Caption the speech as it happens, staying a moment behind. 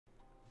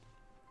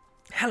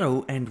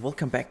Hello and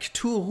welcome back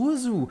to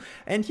Ruhr-Zoo.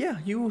 And yeah,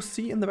 you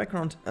see in the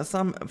background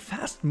some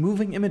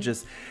fast-moving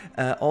images,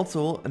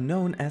 also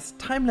known as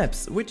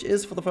time-lapse, which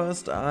is for the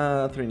first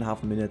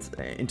 3.5 minutes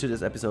into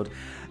this episode.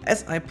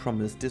 As I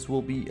promised, this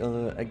will be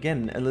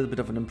again a little bit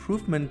of an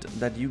improvement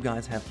that you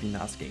guys have been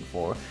asking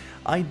for.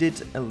 I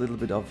did a little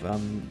bit of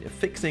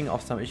fixing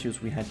of some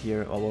issues we had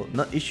here, or well,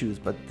 not issues,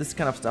 but this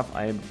kind of stuff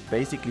I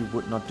basically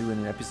would not do in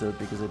an episode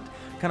because it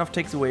kind of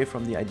takes away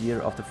from the idea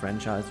of the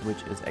franchise,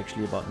 which is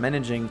actually about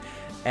managing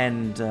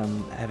and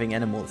having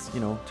animals, you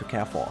know, to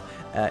care for.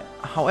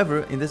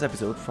 However, in this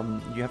episode,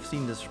 you have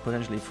seen this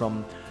potentially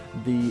from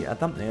the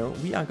thumbnail,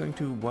 we are going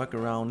to work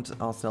around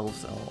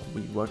ourselves, or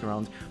we work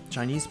around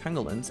Chinese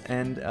pangolins,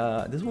 and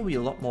this will be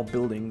a lot more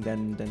building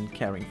than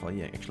caring for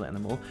the actual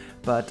animal.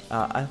 But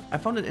I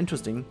found it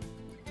interesting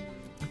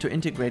to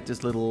integrate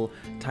this little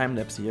time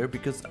lapse here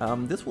because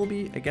this will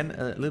be again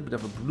a little bit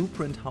of a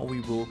blueprint how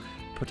we will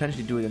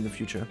potentially do it in the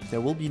future. There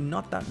will be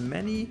not that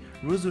many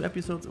Ruhr-Zoo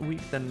episodes a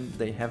week than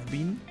they have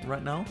been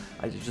right now.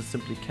 I just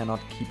simply cannot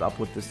keep up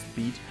with the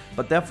speed,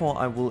 but therefore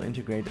I will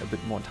integrate a bit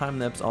more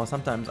time-lapse, or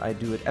sometimes I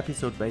do it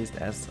episode-based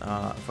as,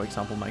 for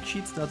example, Mike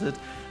Sheets does it,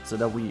 so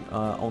that we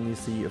only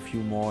see a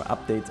few more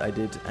updates I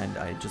did, and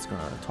I just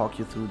gonna talk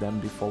you through them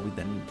before we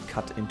then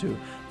cut into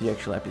the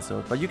actual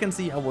episode. But you can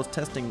see I was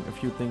testing a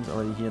few things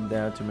already here and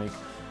there to make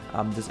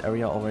this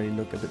area already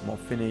look a bit more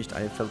finished.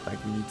 I felt like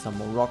we need some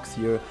more rocks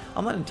here.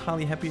 I'm not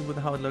entirely happy with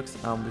how it looks.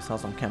 We saw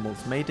some camels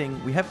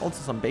mating. We have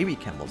also some baby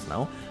camels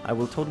now. I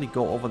will totally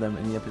go over them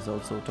in the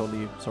episode, so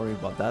totally sorry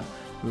about that.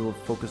 We will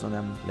focus on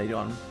them later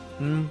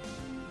on.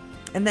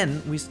 And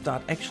then we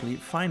start actually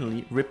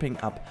finally ripping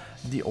up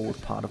the old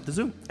part of the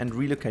zoo and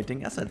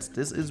relocating assets.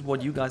 This is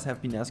what you guys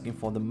have been asking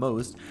for the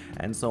most,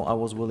 and so I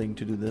was willing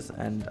to do this,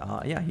 and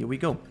yeah, here we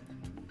go.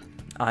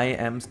 I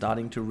am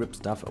starting to rip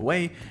stuff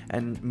away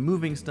and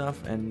moving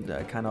stuff and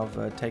kind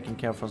of taking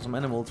care of some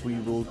animals. We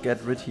will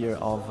get rid here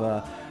of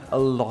a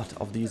lot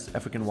of these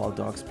African wild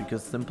dogs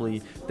because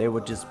simply they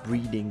were just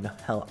breeding the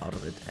hell out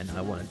of it, and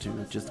I wanted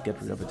to just get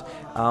rid of it.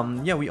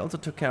 Yeah, we also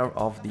took care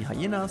of the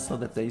hyenas so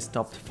that they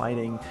stopped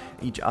fighting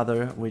each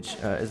other, which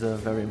is a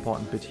very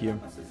important bit here.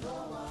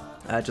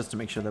 Just to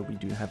make sure that we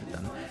do have it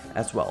done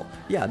as well.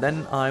 Yeah,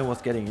 then I was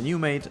getting a new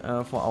mate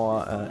for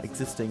our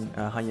existing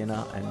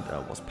hyena and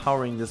was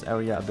powering this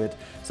area a bit.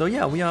 So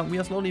yeah, we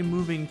are slowly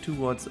moving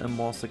towards a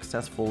more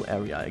successful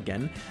area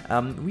again.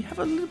 We have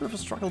a little bit of a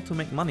struggle to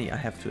make money, I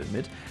have to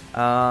admit.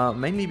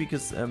 Mainly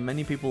because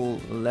many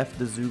people left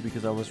the zoo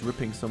because I was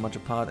ripping so much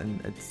apart,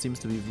 and it seems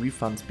to be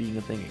refunds being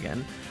a thing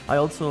again. I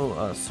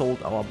also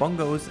sold our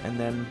bongos, and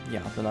then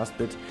yeah, the last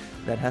bit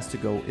that has to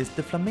go is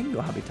the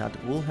flamingo habitat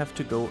will have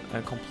to go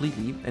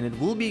completely, and it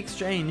will be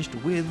exchanged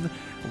with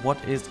what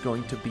is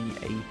going to be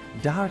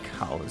a dark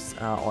house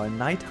or a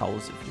night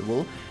house, if you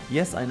will.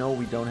 Yes, I know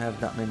we don't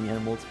have that many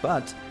animals,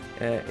 but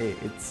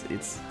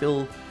it's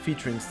still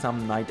featuring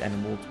some night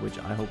animals, which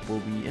I hope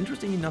will be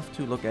interesting enough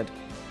to look at.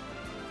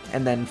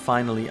 And then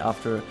finally,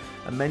 after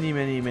many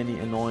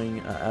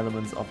annoying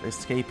elements of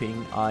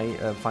escaping, I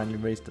finally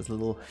raised this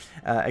little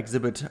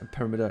exhibit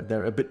perimeter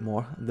there a bit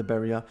more, the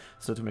barrier,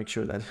 so to make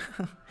sure that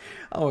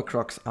our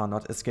crocs are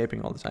not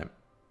escaping all the time.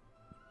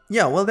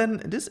 Yeah, well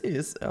then, this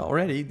is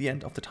already the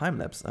end of the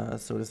time-lapse,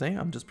 so to say.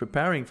 I'm just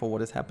preparing for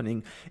what is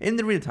happening in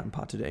the real-time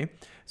part today.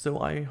 So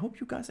I hope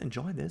you guys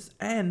enjoy this,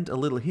 and a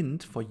little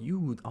hint for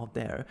you out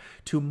there.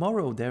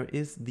 Tomorrow there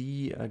is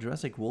the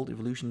Jurassic World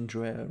Evolution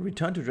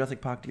Return to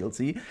Jurassic Park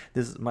DLC.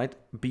 This might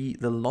be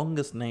the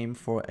longest name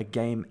for a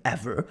game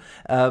ever.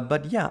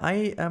 But yeah,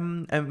 I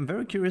am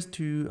very curious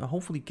to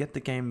hopefully get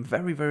the game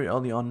very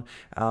early on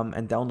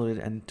and download it.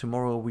 And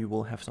tomorrow we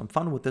will have some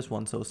fun with this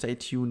one, so stay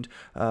tuned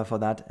for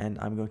that. And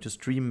I'm going to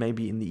stream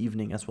maybe in the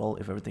evening as well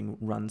if everything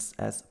runs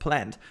as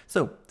planned.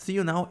 So see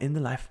you now in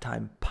the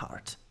lifetime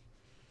part.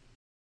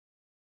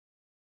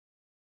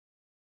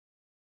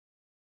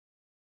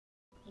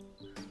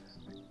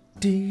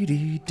 Here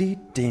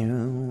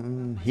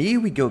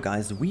we go,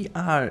 guys. We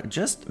are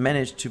just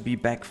managed to be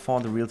back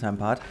for the real-time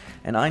part,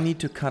 and I need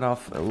to cut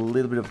off a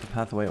little bit of the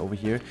pathway over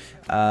here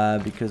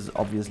because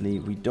obviously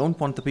we don't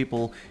want the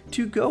people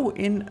to go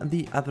in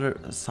the other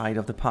side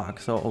of the park.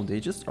 So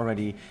they just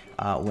already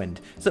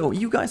went. So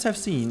you guys have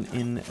seen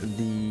in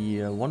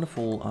the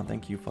wonderful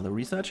thank you for the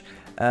research.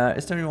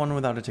 Is there anyone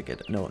without a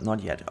ticket? No,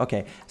 not yet.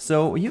 Okay,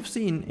 so you've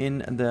seen in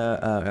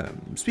the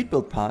speed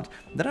build part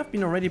that I've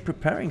been already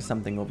preparing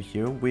something over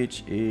here, which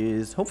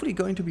is hopefully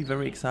going to be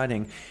very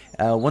exciting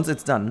once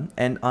it's done.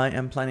 And I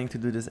am planning to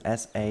do this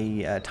as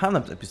a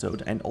time-lapse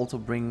episode and also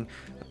bring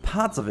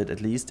parts of it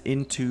at least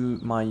into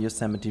my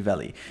Yosemite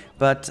Valley.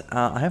 But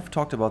I have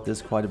talked about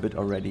this quite a bit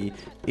already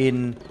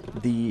in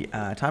the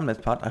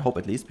time-lapse part, I hope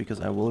at least,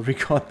 because I will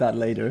record that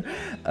later.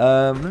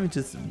 Let me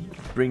just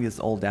bring this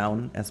all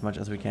down as much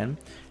as we can,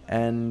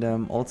 and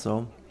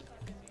also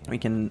we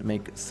can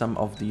make some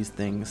of these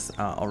things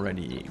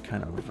already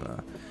kind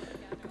of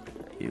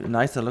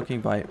nicer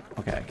looking by...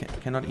 Okay, I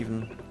cannot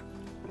even...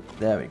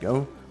 There we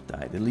go.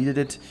 I deleted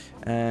it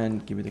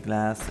and give it a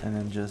glass, and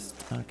then just...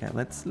 Okay,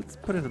 let's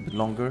put it a bit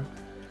longer.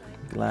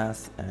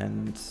 glass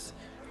and...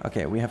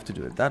 Okay, we have to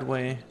do it that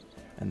way.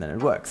 And then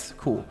it works.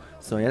 Cool.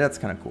 So yeah, that's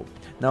kind of cool.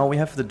 Now we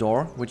have the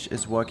door, which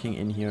is working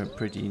in here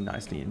pretty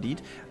nicely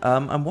indeed.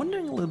 I'm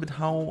wondering a little bit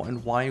how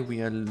and why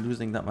we are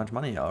losing that much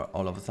money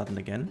all of a sudden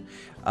again.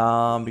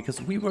 Because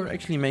we were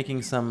actually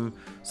making some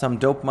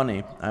dope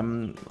money.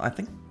 I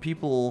think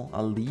people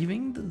are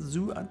leaving the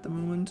zoo at the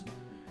moment.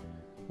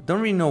 Don't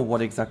really know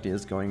what exactly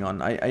is going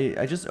on.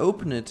 I just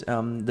opened it,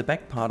 the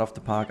back part of the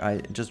park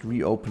I just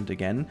reopened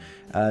again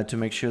to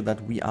make sure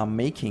that we are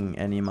making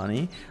any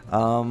money.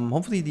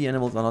 Hopefully the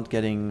animals are not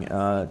getting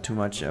too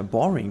much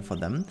boring for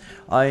them.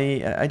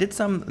 I did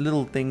some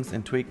little things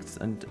and tweaks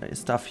and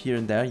stuff here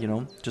and there, you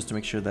know, just to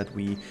make sure that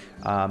we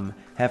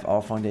have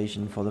our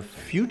foundation for the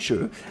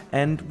future.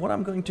 And what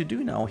I'm going to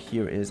do now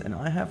here is, and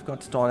I have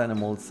got stored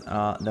animals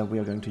that we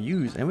are going to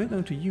use, and we're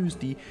going to use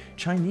the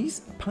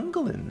Chinese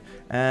pangolin.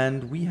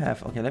 And we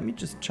have, okay, let me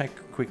just check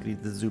quickly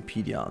the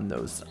Zoopedia on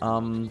those,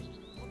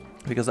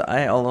 because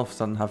I all of a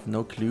sudden have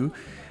no clue.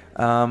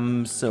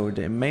 So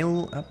the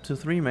male up to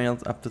 3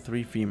 males, up to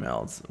 3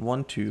 females,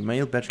 1 2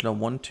 male bachelor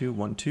 1 2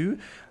 1 2.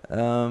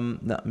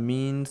 That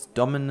means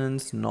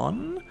dominance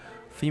none.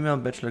 Female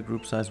bachelor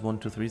group size 1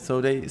 2 3.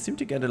 So they seem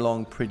to get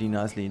along pretty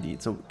nicely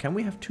indeed. So can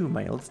we have 2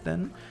 males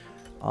then?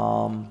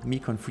 Me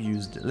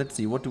confused. Let's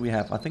see, what do we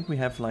have? I think we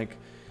have like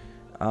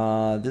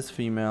this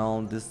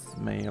female, this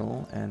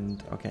male,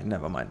 and okay,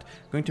 never mind.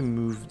 I'm going to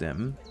move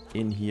them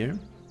in here,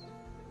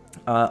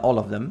 all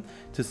of them,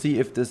 to see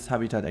if this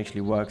habitat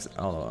actually works.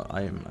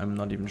 I'm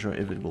not even sure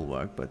if it will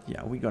work, but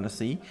yeah, we're gonna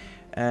see.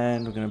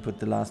 And we're gonna put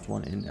the last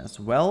one in as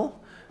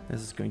well.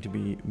 This is going to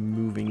be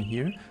moving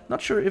here.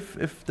 Not sure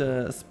if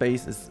the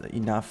space is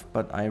enough,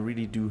 but I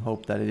really do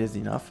hope that it is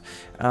enough.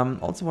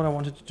 Also, what I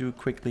wanted to do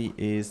quickly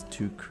is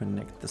to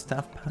connect the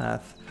staff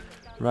path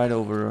right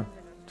over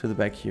to the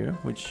back here,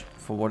 which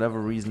for whatever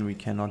reason we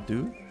cannot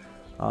do.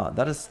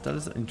 That is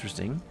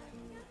interesting.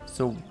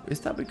 So is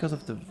that because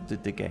of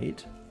the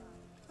gate?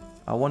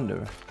 I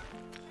wonder,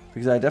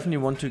 because I definitely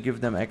want to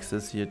give them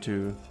access here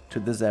to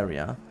this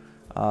area.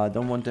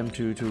 Don't want them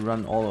to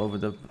run all over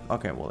the...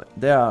 Okay, well,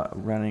 they are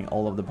running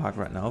all over the park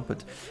right now,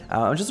 but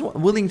I'm just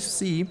willing to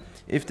see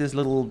if this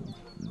little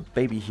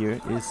baby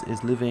here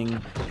is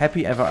living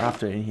happy ever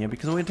after in here,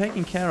 because we're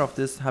taking care of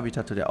this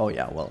habitat today. Oh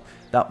yeah, well,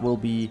 that will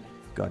be...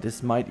 God,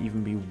 this might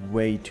even be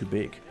way too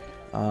big.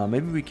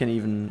 Maybe we can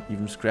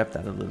even scrap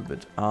that a little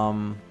bit.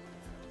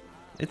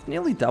 It's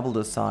nearly double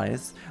the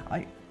size.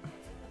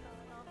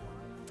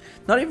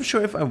 Not even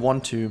sure if I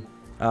want to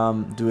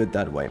do it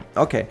that way.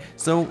 Okay,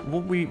 so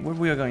what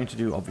we are going to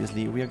do,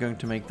 obviously, we are going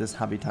to make this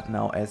habitat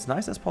now as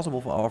nice as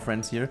possible for our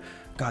friends here.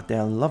 God, they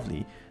are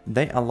lovely.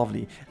 They are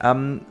lovely.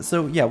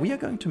 So yeah, we are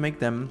going to make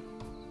them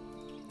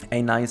a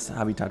nice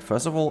habitat.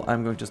 First of all,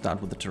 I'm going to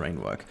start with the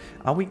terrain work.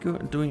 Are we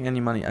doing any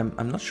money?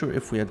 I'm not sure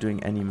if we are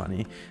doing any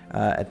money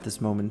at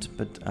this moment,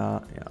 but yeah,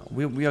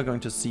 we are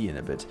going to see in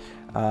a bit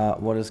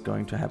what is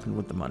going to happen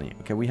with the money.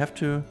 Okay, we have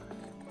to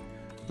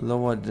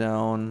lower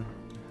down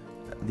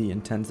the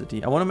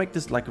intensity. I want to make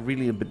this like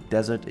really a bit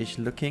desert-ish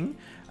looking.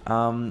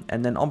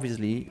 And then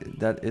obviously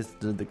that is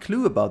the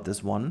clue about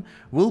this one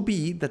will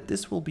be that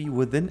this will be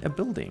within a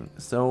building.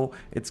 So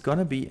it's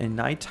gonna be a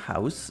night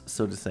house,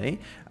 so to say,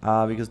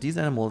 because these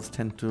animals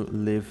tend to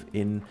live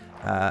in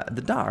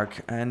the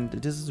dark, and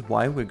this is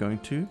why we're going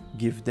to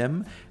give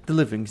them the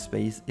living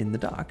space in the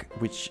dark,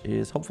 which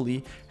is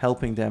hopefully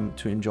helping them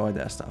to enjoy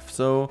their stuff.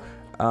 So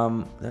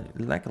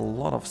like a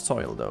lot of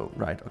soil though,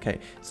 right? Okay,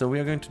 so we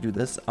are going to do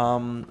this.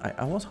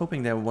 I was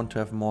hoping they want to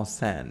have more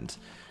sand,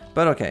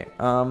 but okay,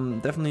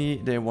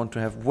 definitely they want to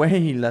have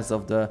way less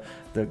of the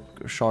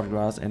short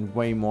grass and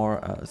way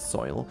more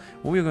soil.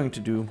 What we're going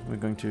to do, we're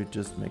going to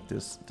just make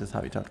this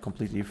habitat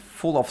completely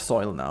full of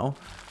soil now.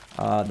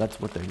 That's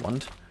what they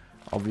want,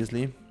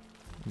 obviously.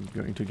 I'm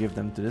going to give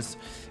them to this,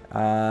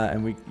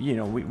 and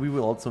we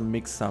will also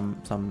mix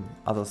some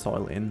other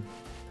soil in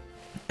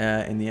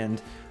the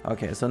end.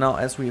 Okay, so now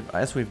as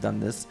we've done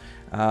this,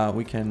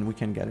 we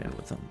can get in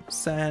with some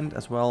sand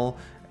as well,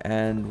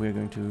 and we're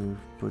going to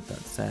put that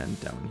sand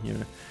down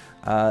here.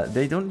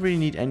 They don't really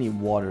need any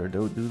water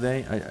though, do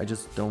they? I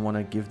just don't want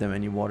to give them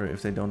any water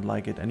if they don't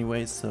like it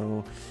anyway.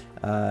 So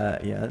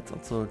yeah, let's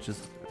also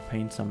just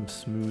paint some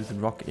smooth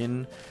rock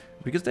in,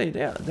 because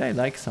they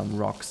like some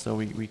rocks, so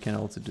we can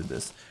also do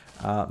this,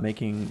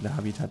 making the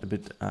habitat a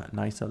bit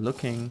nicer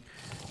looking,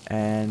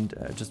 and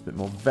just a bit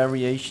more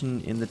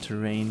variation in the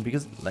terrain,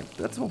 because like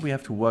that's what we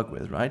have to work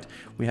with, right?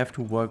 We have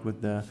to work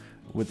with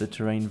the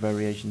terrain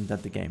variation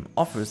that the game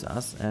offers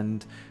us,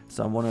 and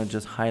so I want to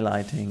just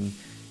highlighting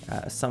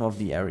some of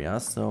the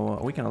areas, so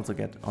we can also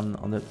get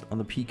on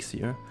the peaks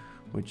here,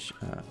 which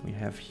we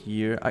have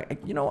here.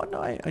 You know what?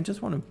 No, I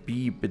just want to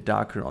be a bit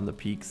darker on the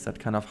peaks. That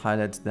kind of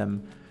highlights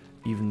them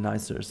even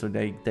nicer, so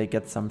they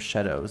get some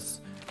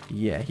shadows.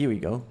 Yeah, here we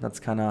go. That's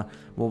kind of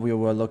what we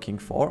were looking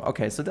for.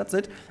 Okay, so that's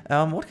it.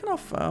 What kind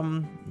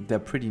of... they're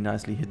pretty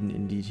nicely hidden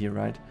indeed here,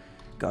 right?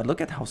 God,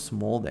 look at how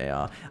small they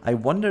are. I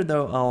wonder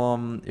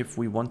though if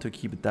we want to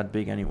keep it that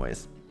big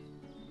anyways,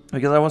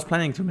 because I was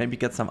planning to maybe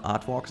get some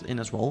artworks in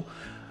as well.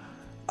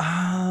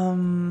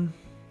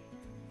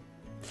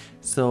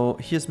 So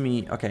here's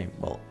me. Okay,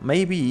 well,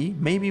 maybe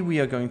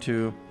we're going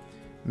to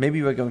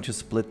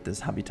split this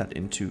habitat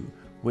in two,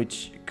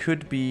 which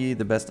could be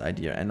the best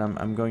idea. And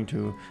I'm going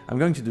to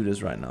do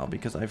this right now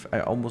because I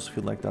almost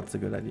feel like that's a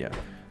good idea.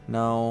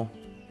 Now,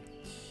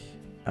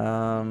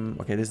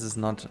 okay, this is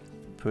not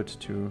put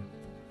to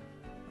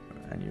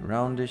any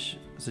roundish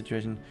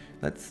situation.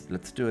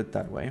 Let's do it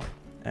that way,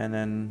 and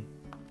then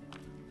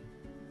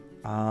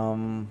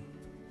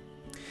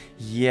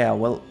yeah,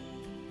 well,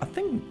 I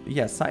think,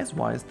 yeah,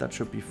 size-wise that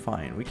should be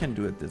fine. We can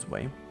do it this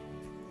way.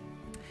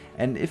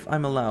 And if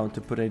I'm allowed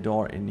to put a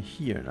door in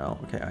here now,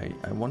 okay,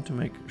 I want to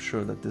make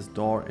sure that this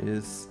door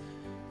is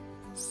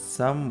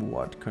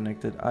somewhat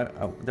connected.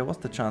 There was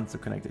the chance to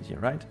connect it here,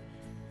 right?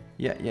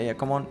 Yeah,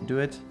 come on, do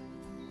it.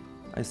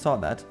 I saw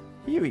that.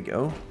 Here we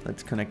go.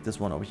 Let's connect this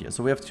one over here.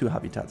 So we have two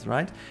habitats,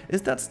 right?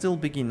 Is that still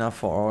big enough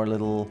for our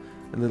little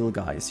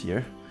guys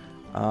here?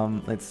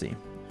 Let's see.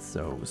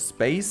 So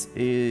space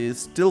is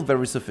still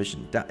very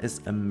sufficient. That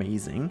is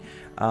amazing.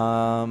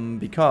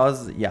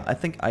 Because yeah, I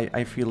think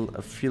I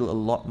feel a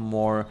lot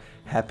more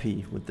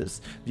happy with this.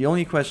 The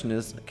only question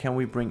is, can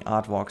we bring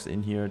artworks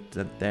in here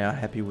that they are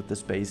happy with the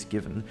space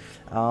given?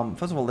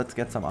 First of all, let's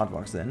get some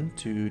artworks then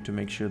to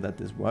make sure that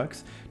this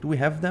works. Do we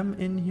have them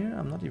in here?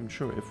 I'm not even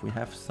sure if we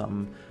have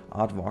some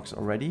artworks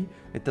already.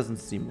 It doesn't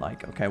seem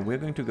like. Okay, we're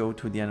going to go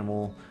to the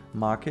animal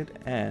market,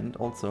 and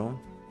also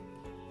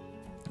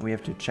we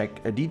have to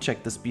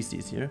decheck the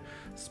species here.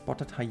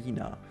 Spotted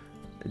hyena.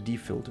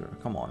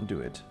 Defilter. Come on, do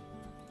it.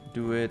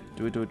 Do it.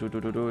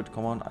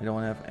 Come on, I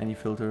don't have any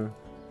filter.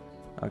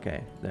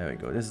 Okay, there we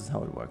go. This is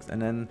how it works. And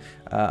then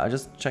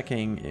just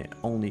checking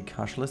only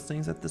cache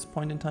listings at this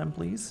point in time,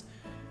 please.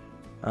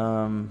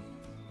 Go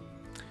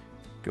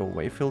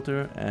away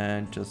filter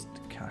and just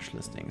cache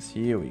listings.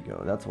 Here we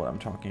go. That's what I'm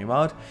talking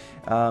about.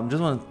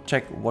 Just want to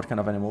check what kind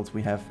of animals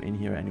we have in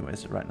here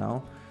anyways right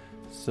now.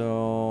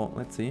 So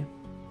let's see.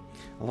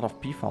 A lot of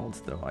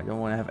peafowls though. I don't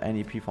want to have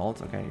any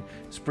peafowls. Okay,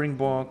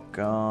 springbok,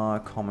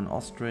 common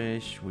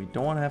ostrich. We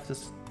don't want to have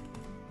this.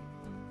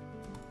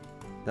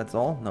 That's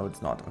all? No,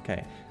 it's not.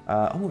 Okay.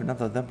 Oh,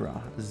 another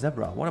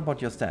zebra. What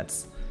about your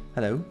stats?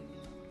 Hello.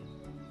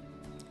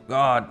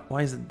 God,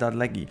 why is it that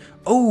laggy?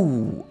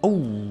 Oh,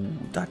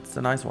 that's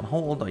a nice one. How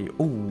old are you?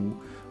 Oh,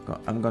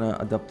 I'm gonna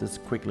adopt this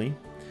quickly.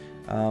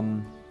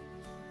 Oh,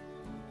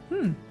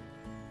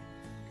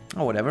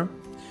 whatever.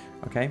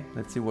 Okay,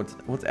 let's see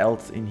what's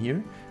else in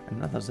here.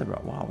 Another zebra.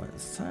 Wow,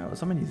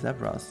 so many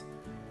zebras.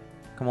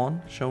 Come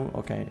on, show.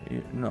 Okay,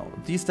 no,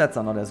 these stats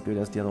are not as good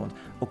as the other ones.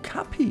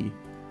 Okapi.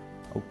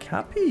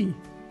 Okapi.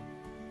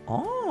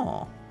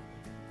 Oh,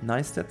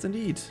 nice stats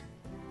indeed.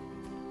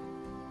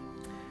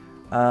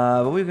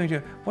 But we're going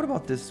to. What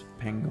about this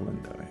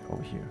pangolin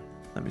over here?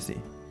 Let me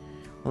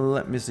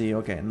see.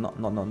 Okay,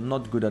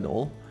 not good at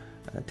all.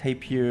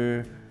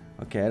 Tapir.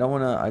 Okay, I don't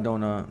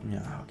wanna.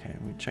 Yeah. Okay,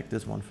 we check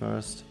this one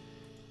first.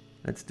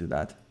 Let's do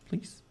that,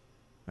 please.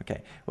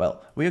 Okay,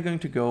 well, we are going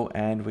to go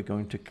and we're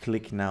going to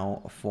click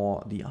now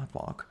for the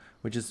artwork,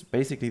 which is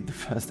basically the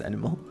first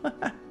animal.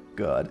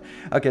 Good.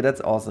 Okay,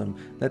 that's awesome.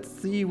 Let's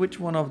see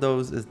which one of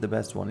those is the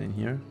best one in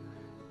here.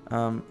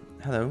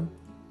 Hello.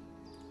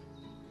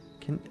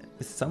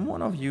 Is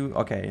someone of you...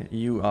 Okay,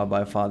 you are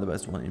by far the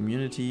best one.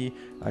 Immunity,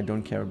 I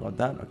don't care about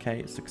that.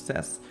 Okay,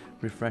 success.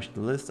 Refresh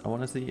the list. I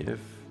want to see if...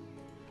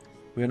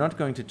 We're not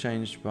going to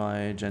change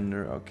by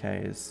gender.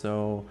 Okay,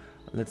 so...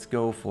 Let's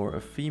go for a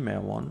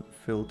female one,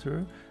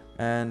 filter,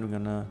 and we're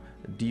gonna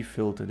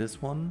defilter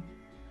this one.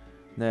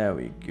 There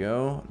we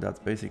go, that's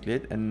basically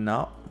it. And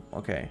now,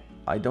 okay,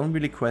 I don't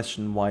really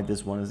question why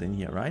this one is in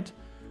here, right?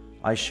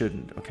 I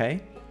shouldn't,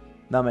 okay?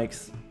 That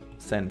makes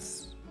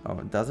sense. Oh,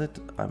 does it?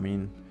 I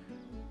mean,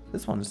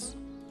 this one is...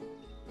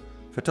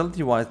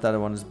 Fertility-wise, that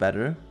one is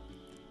better,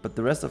 but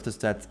the rest of the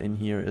stats in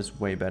here is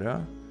way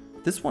better.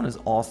 This one is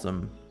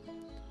awesome.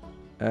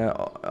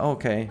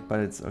 Okay, but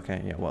it's okay.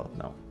 Yeah, well,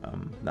 no,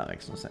 that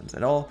makes no sense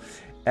at all.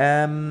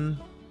 Do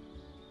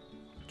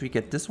we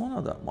get this one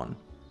or that one?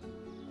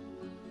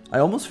 I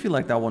almost feel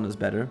like that one is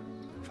better.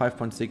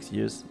 5.6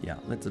 years. Yeah,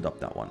 let's adopt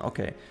that one.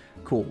 Okay,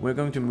 cool. We're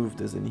going to move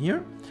this in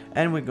here,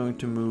 and we're going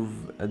to move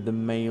the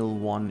male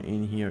one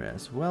in here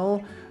as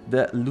well.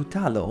 The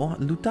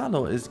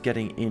Lutalo is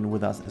getting in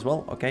with us as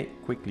well. Okay,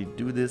 quickly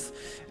do this.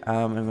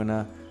 I'm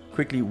gonna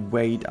quickly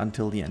wait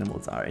until the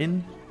animals are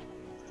in.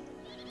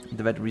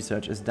 The vet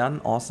research is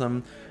done.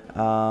 Awesome.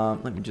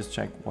 Let me just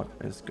check what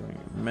is going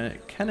on.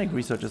 Mechanic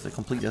research is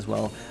complete as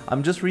well.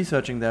 I'm just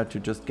researching there to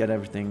just get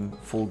everything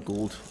full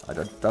gold.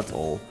 That's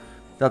all.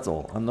 That's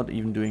all. I'm not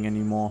even doing any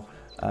more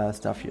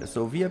stuff here.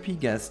 So VIP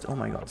guest. Oh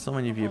my god, so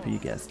many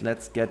VIP guests.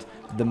 Let's get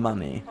the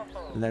money.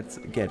 Let's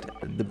get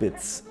the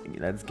bits.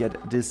 Let's get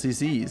the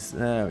CCs.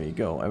 There we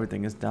go.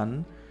 Everything is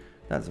done.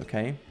 That's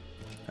okay.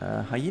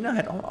 Hyena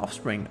had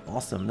offspring.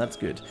 Awesome, that's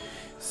good.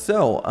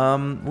 So,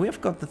 we have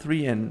got the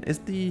 3 in. Is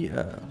the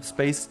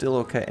space still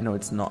okay? No,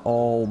 it's not.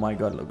 Oh my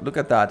god, look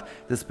at that.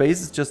 The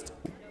space is just...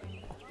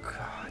 Oh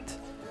god.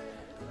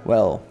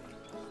 Well.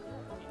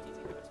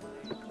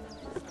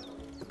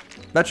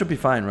 That should be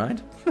fine,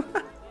 right?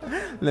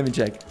 Let me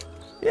check.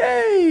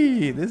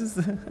 Yay! This is...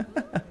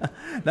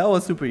 that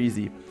was super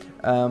easy.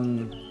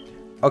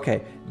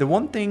 Okay, the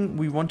one thing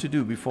we want to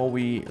do before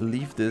we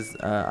leave this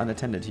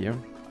unattended here,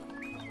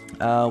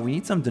 we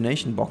need some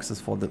donation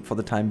boxes for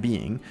the time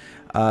being,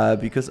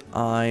 because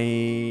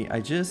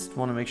I just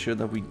want to make sure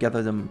that we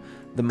gather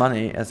the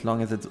money as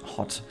long as it's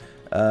hot,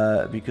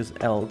 because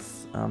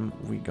else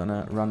we're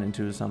gonna run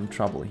into some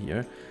trouble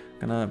here.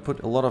 Gonna put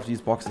a lot of these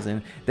boxes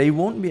in. They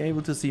won't be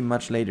able to see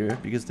much later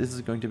because this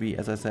is going to be,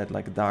 as I said,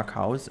 like a dark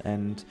house,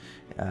 and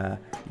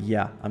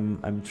yeah,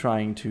 I'm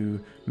trying to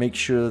make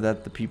sure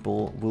that the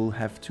people will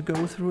have to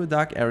go through a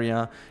dark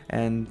area,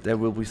 and there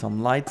will be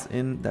some lights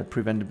in that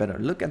prevent a better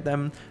look at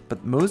them,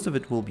 but most of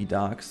it will be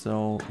dark.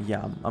 So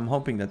yeah, I'm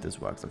hoping that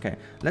this works. Okay,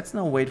 let's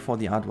now wait for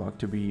the artwork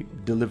to be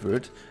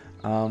delivered.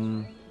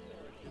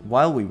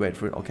 While we wait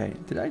for it, okay,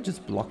 did I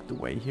just block the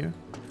way here?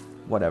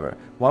 Whatever.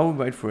 While we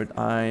wait for it,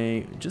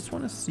 I just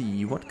want to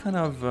see what kind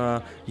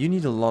of... you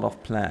need a lot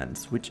of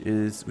plants, which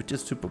is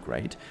super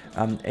great.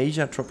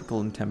 Asia, tropical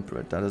and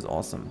temperate. That is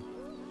awesome.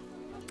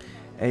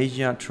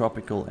 Asia,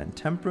 tropical and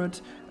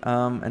temperate.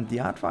 And the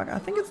artwork, I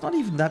think it's not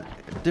even that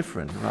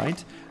different,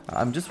 right?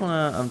 I'm just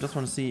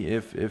wanna see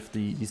if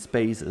the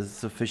space is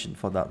sufficient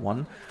for that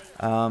one.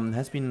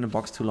 Has been in the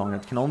box too long.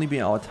 It can only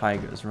be our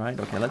tigers, right?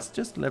 Okay, let's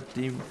just let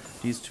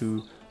these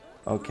two.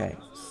 Okay,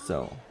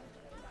 so.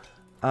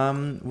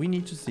 We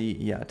need to see,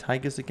 yeah,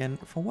 tigers again,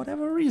 for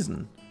whatever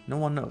reason. No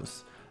one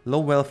knows. Low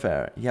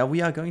welfare. Yeah,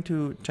 we are going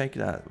to check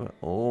that.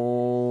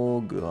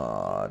 Oh,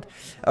 God.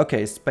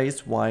 Okay,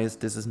 space-wise,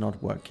 this is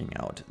not working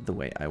out the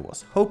way I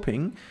was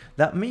hoping.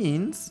 That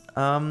means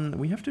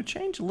we have to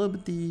change a little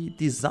bit the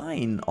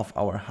design of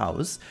our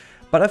house.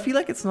 But I feel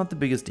like it's not the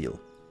biggest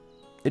deal.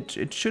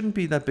 It shouldn't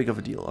be that big of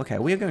a deal. Okay,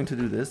 we are going to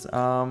do this.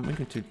 We're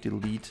going to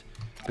delete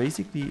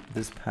basically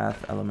this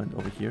path element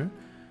over here.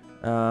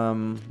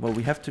 Well,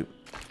 we have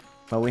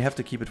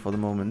to keep it for the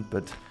moment,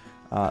 but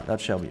that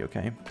shall be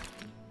okay.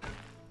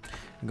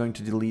 I'm going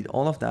to delete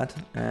all of that,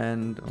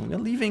 and we're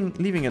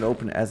leaving it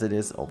open as it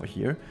is over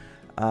here.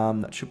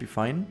 That should be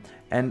fine.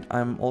 And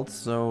I'm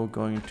also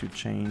going to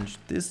change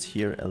this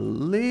here a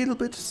little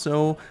bit.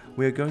 So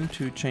we're going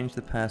to change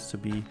the path to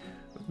be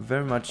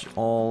very much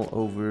all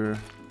over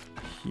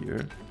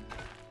here.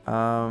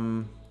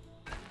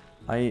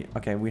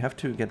 Okay, we have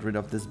to get rid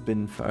of this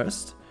bin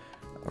first.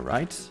 All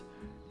right.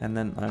 And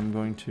then I'm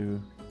going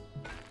to...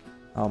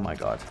 Oh my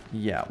god.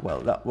 Yeah, well,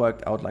 that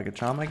worked out like a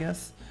charm, I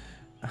guess.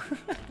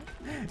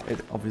 It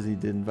obviously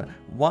didn't, but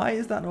why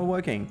is that not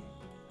working?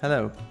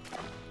 Hello.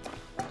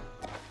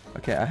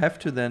 Okay, I have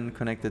to then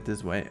connect it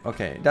this way.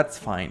 Okay, that's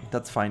fine.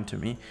 That's fine to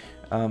me.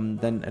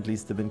 Then at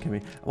least the bin can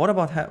be... What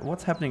about...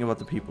 what's happening about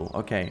the people?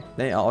 Okay,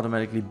 they are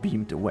automatically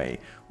beamed away,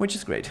 which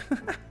is great.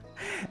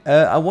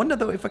 I wonder,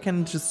 though, if I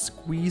can just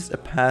squeeze a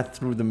path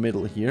through the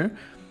middle here.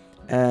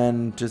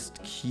 And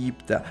just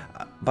keep that,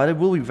 but it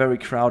will be very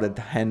crowded,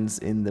 hence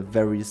in the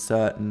very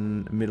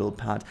certain middle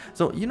part.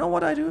 So you know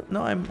what I do?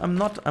 No, I'm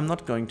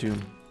not going to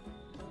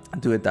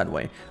do it that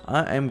way.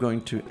 I am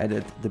going to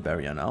edit the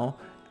barrier now.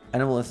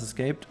 Animal has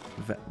escaped.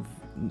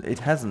 It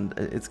hasn't.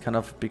 It's kind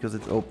of because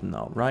it's open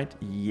now, right?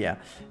 Yeah.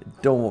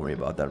 Don't worry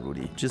about that,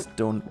 Rudy. Just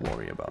don't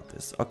worry about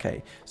this.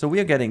 Okay. So we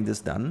are getting this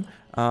done.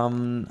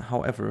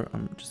 However,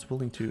 I'm just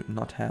willing to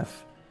not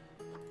have.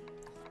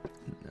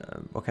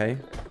 Okay.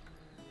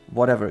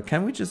 Whatever,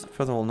 can we just,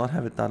 first of all, not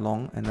have it that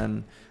long, and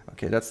then,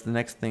 okay, that's the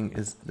next thing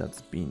is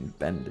that's being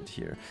bended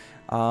here.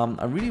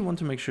 I really want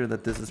to make sure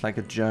that this is like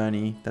a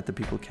journey that the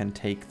people can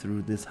take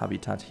through this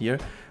habitat here,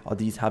 or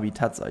these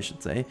habitats, I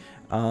should say.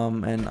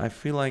 And I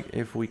feel like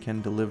if we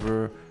can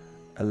deliver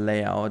a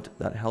layout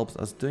that helps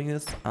us doing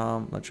this,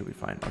 that should be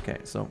fine. Okay,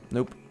 so,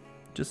 nope,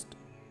 just,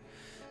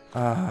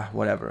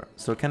 whatever.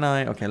 So can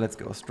I, okay, let's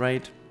go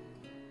straight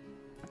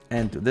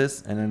and do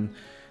this, and then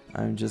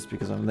I'm just,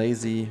 because I'm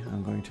lazy,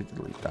 I'm going to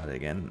delete that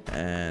again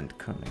and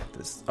connect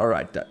this.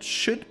 Alright, that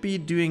should be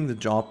doing the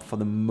job for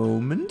the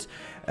moment.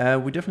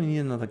 We definitely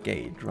need another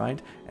gate,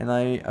 right? And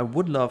I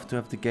would love to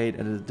have the gate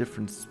at a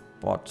different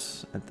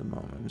spot at the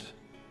moment.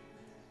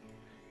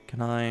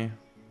 Can I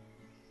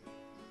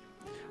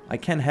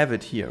can have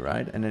it here,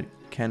 right? And it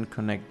can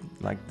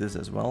connect like this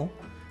as well.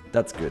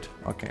 That's good.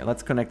 Okay,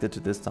 let's connect it to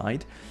this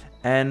side.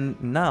 And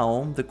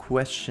now the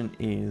question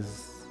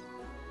is...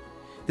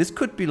 This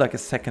could be like a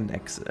second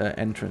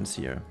entrance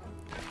here.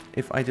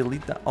 If I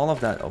delete that, all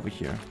of that over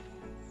here.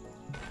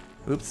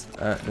 Oops,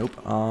 nope.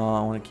 I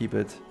want to keep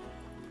it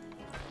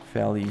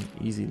fairly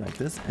easy like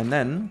this. And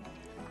then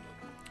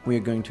we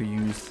are going to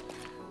use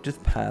this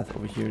path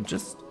over here,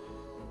 just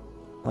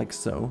like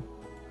so.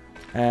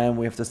 And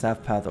we have the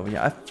staff path over here.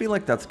 I feel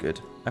like that's good.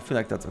 I feel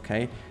like that's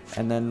okay.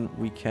 And then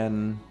we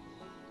can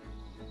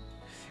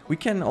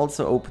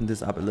also open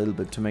this up a little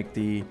bit to make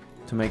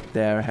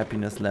their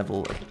happiness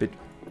level a bit,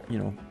 you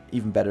know,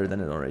 even better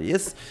than it already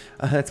is.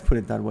 Let's put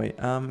it that way.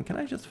 Can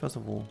I just, first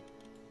of all...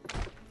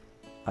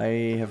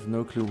 I have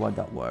no clue why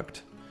that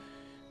worked.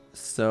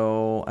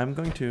 So I'm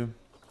going to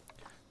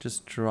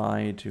just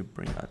try to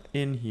bring that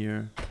in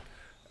here.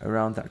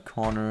 around that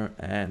corner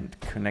and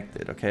connect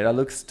it. Okay, that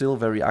looks still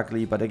very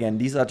ugly, but again,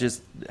 these are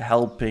just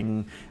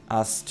helping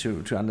us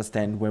to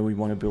understand where we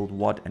want to build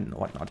what and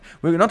whatnot.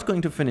 We're not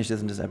going to finish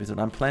this in this episode.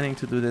 I'm planning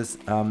to do this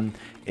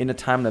in a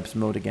time-lapse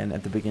mode again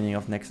at the beginning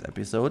of next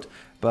episode,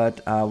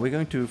 but we're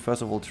going to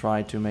first of all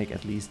try to make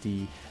at least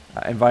the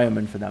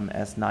environment for them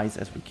as nice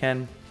as we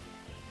can.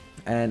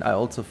 And I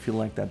also feel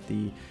like that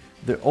the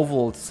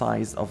overall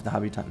size of the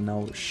habitat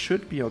now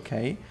should be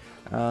okay.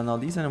 Now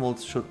these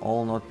animals should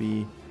all not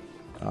be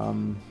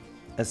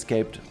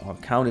escaped or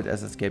counted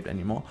as escaped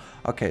anymore.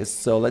 Okay,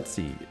 so let's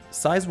see.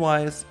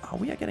 Size-wise,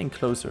 we are getting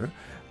closer.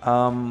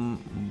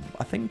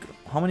 I think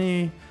how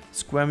many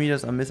square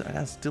meters are missing?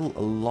 There's still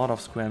a lot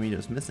of square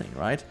meters missing,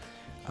 right?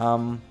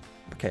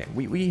 Okay,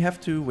 we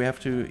have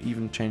to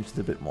even change it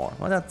a bit more.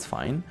 Well, that's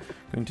fine.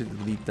 Going to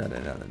delete that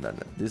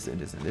and this and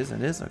this and this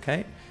and this.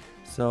 Okay,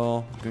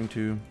 so I'm going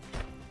to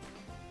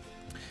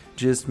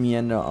just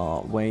meander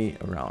our way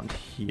around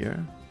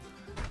here,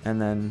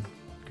 and then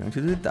going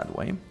to do it that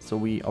way. So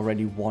we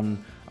already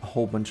won a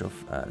whole bunch of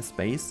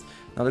space.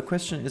 Now the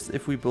question is,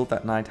 if we build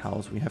that night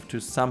house, we have to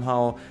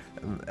somehow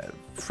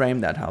frame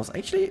that house.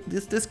 Actually,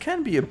 this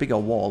can be a bigger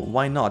wall.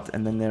 Why not?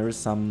 And then there is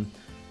some.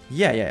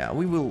 Yeah.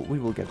 We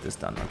will get this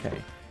done. Okay.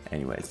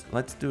 Anyways,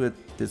 let's do it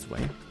this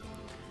way,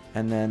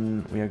 and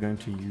then we are going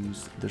to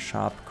use the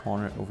sharp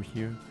corner over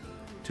here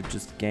to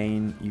just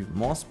gain even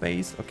more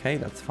space. Okay,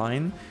 that's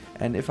fine.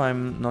 And if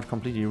I'm not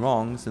completely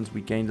wrong, since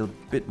we gained a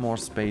bit more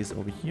space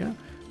over here,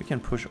 we can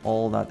push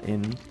all that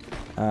in.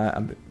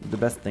 The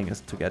best thing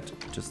is to get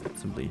just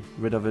simply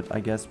rid of it, I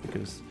guess,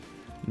 because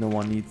no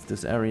one needs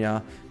this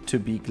area to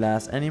be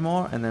glass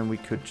anymore. And then we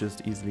could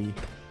just easily,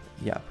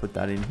 yeah, put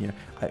that in here.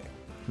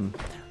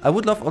 I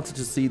would love also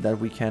to see that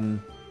we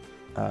can,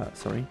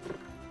 sorry.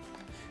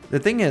 The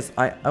thing is,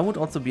 I would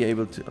also be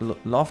able to,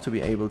 love to be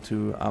able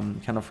to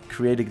kind of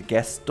create a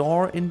guest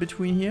door in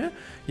between here,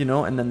 you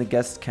know, and then the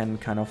guests can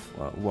kind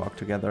of work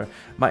together.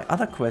 My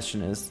other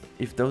question is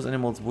if those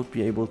animals would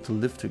be able to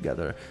live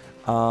together.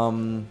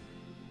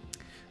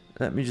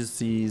 Let me just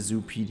see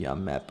Zoopedia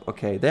map.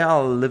 Okay, they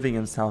are living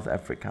in South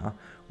Africa,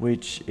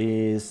 which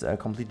is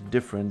completely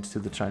different to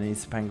the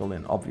Chinese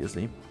pangolin,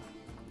 obviously.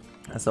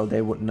 So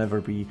they would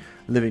never be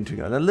living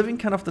together. They're living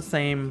kind of the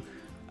same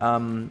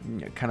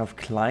kind of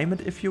climate,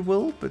 if you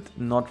will, but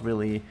not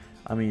really.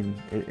 I mean,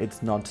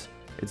 it's not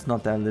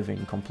they're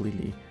living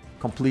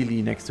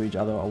completely next to each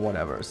other or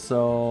whatever.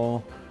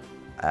 So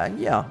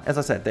yeah, as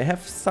I said, they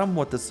have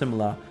somewhat the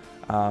similar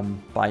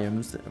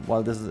biomes.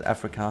 While this is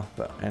Africa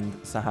and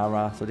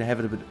Sahara, so they have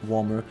it a bit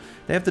warmer.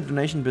 They have the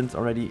donation bins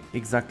already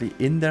exactly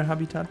in their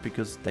habitat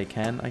because they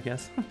can, I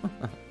guess.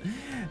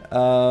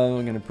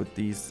 I'm gonna put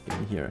these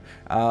in here.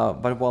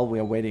 But while we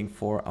are waiting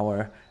for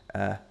our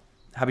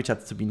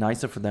habitats to be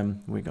nicer for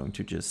them, we're going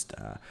to just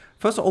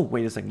first of all,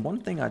 wait a second,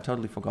 one thing I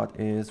totally forgot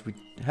is we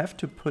have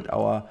to put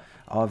our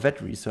vet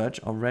research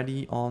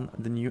already on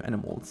the new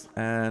animals,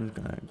 and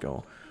gonna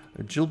go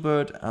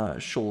Gilbert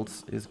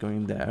Schultz is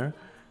going there,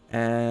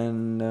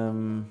 and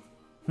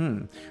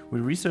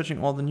we're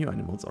researching all the new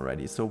animals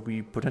already, so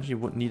we potentially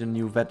would need a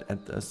new vet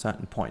at a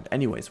certain point.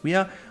 Anyways,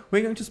 we're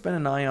going to spend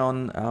an eye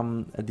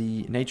on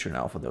the nature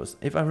now for those.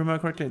 If I remember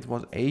correctly, it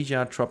was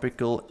Asia,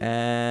 tropical,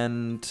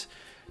 and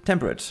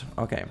temperate.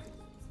 Okay,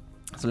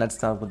 so let's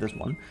start with this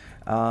one.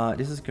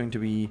 This is going to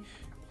be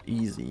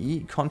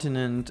easy.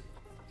 Continent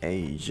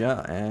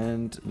Asia,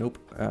 and nope,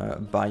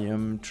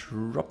 biome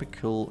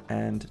tropical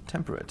and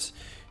temperate.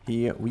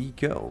 Here we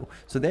go.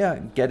 So they are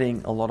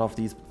getting a lot of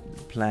these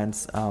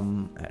plants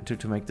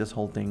to make this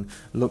whole thing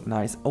look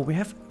nice. Oh, we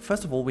have,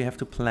 first of all, we have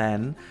to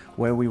plan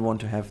where we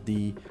want to have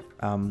the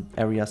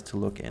areas to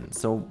look in.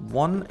 So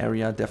one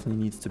area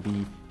definitely needs to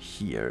be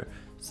here.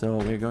 So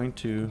we're going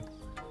to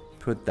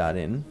put that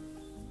in.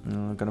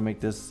 I'm gonna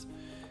make this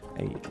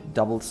a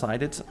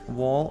double-sided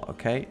wall.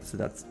 Okay, so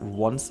that's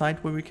one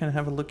side where we can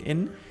have a look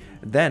in.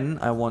 Then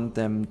I want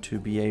them to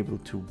be able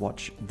to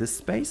watch this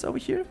space over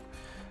here.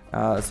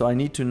 So I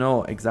need to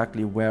know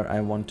exactly where I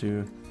want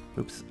to,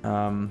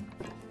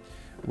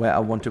 where I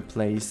want to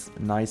place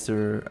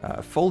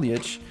nicer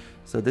foliage.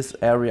 So this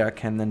area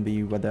can then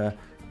be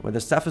where the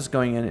stuff is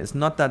going in is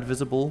not that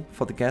visible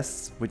for the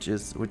guests, which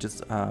is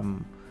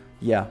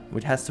yeah,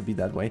 it has to be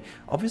that way.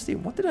 Obviously,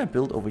 what did I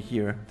build over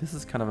here? This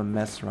is kind of a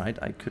mess, right?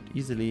 I could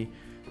easily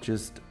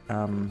just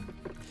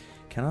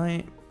can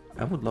I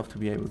would love to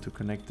be able to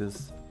connect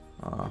this.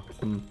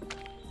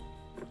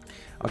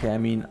 Okay, I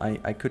mean,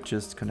 I could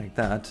just connect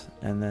that,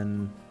 and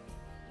then,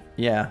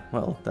 yeah,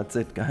 well, that's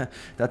it.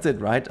 That's it,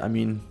 right? I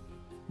mean,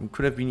 it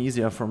could have been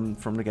easier from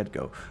the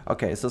get-go.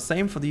 Okay, so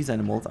same for these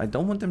animals. I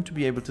don't want them to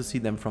be able to see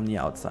them from the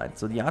outside.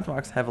 So the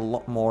aardvarks have a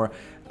lot more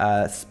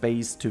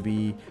space to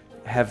be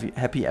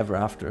happy ever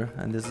after,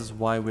 and this is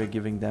why we're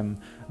giving them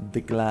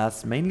the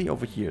glass mainly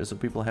over here. So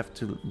people have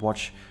to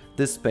watch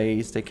this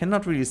space. They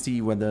cannot really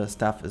see where the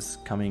stuff is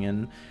coming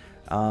in.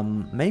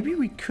 Maybe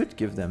we could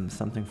give them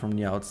something from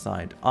the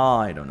outside.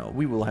 I don't know.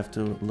 We will have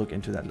to look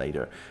into that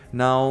later.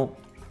 Now,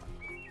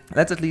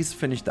 Let's at least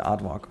finish the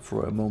artwork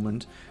for a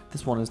moment.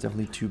 This one is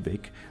definitely too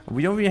big.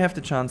 We don't really have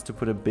the chance to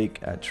put a big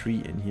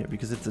tree in here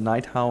because it's a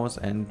night house,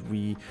 and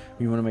we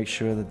want to make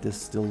sure that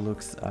this still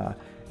looks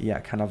yeah,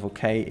 kind of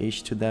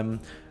okay-ish to them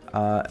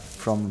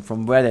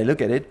from where they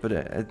look at it. But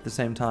at the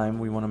same time,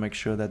 we want to make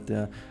sure that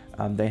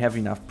they have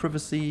enough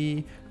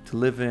privacy to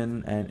live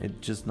in, and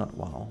it just not,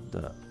 wow.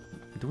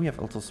 Do we have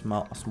also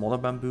smaller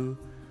bamboo?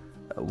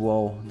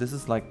 Whoa, this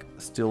is like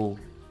still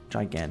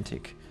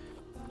gigantic.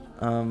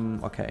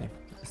 Okay.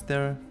 Is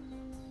there...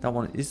 That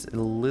one is a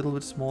little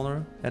bit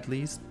smaller, at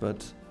least,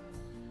 but...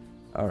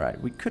 Alright,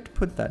 we could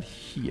put that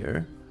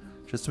here,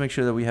 just to make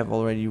sure that we have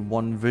already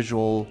one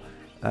visual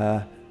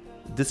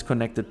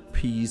disconnected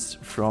piece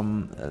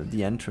from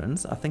the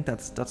entrance. I think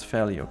that's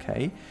fairly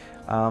okay.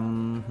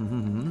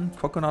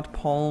 Coconut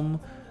palm.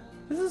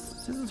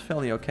 This is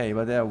fairly okay,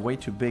 but they're way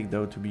too big,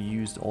 though, to be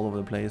used all over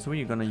the place. So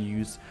we're gonna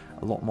use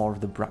a lot more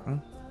of the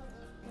bracken.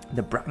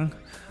 The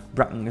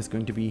bracken is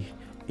going to be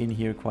in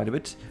here quite a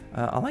bit.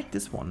 I like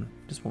this one.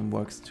 This one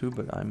works too,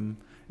 but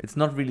it's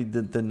not really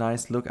the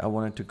nice look I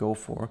wanted to go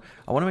for.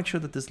 I want to make sure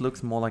that this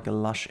looks more like a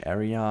lush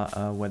area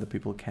where the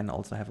people can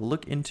also have a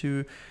look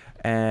into,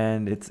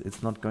 and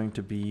it's not going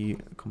to be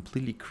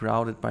completely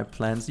crowded by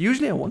plants.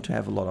 Usually I want to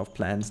have a lot of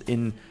plants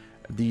in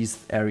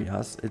these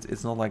areas.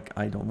 It's not like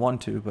I don't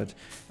want to, but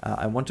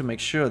I want to make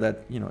sure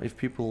that, you know, if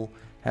people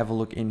have a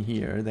look in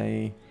here,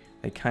 they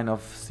kind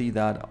of see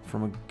that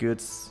from a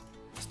good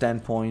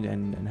standpoint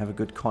and have a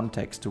good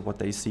context to what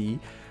they see.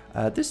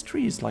 This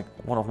tree is like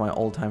one of my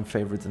all-time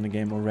favorites in the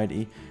game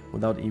already,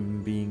 without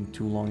even being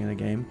too long in the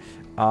game.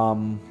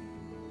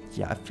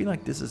 Yeah, I feel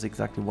like this is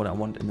exactly what I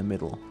want in the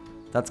middle.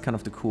 That's kind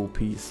of the cool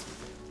piece,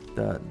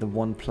 the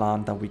one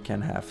plant that we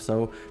can have.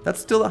 So that's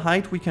still a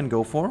height we can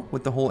go for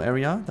with the whole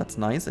area. That's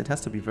nice. It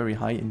has to be very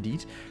high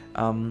indeed.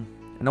 And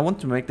I want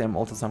to make them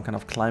also some kind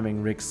of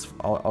climbing rigs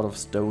out of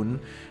stone,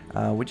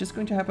 which is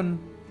going to happen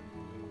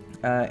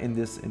in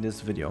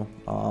this video,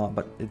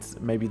 but it's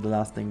maybe the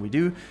last thing we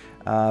do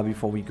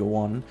before we go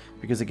on,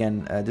 because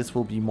again, this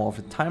will be more of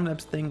a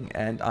time-lapse thing,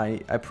 and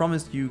I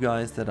promised you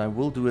guys that I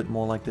will do it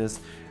more like this,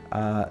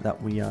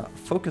 that we are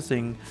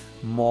focusing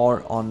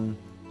more on,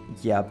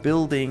 yeah,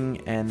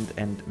 building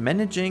and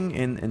managing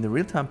in the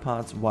real-time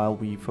parts, while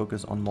we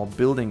focus on more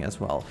building as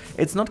well.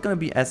 It's not going to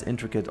be as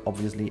intricate,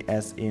 obviously,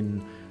 as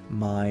in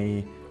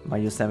my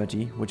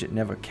Yosemite, which it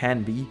never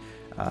can be,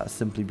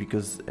 simply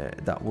because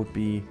that would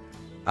be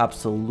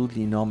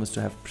absolutely enormous to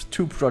have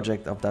two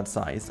projects of that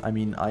size. I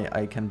mean,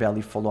 I can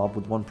barely follow up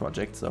with one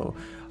project, so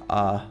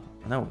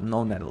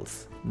no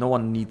nettles. No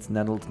one needs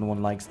nettles, no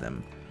one likes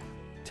them.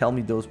 Tell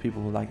me those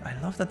people who like, I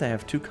love that they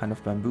have two kind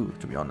of bamboo,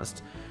 to be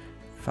honest.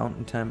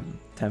 Fountain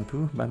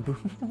bamboo?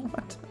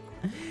 What?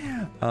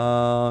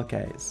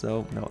 Okay,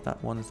 so no,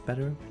 that one is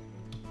better.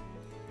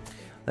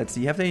 Let's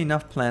see, have they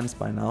enough plants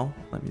by now?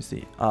 Let me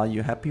see. Are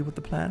you happy with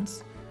the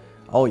plants?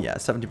 Oh yeah,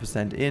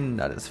 70% in,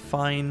 that is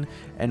fine.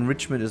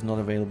 Enrichment is not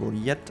available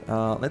yet.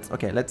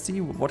 Let's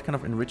see what kind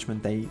of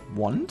enrichment they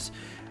want,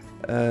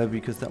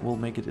 because that will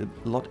make it a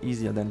lot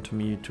easier then to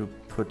me to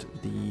put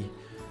the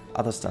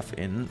other stuff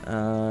in.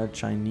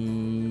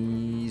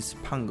 Chinese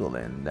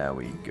pangolin, there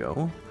we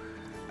go.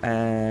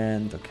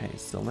 And okay,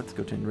 so let's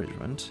go to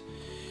enrichment.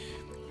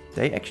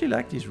 They actually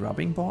like these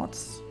rubbing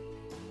boards,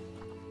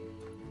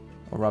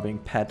 or rubbing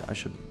pad, I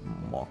should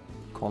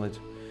call it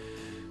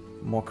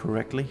more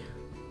correctly.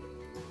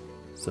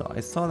 So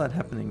I saw that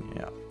happening,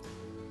 yeah.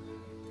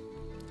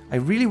 I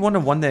really wonder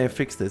one day I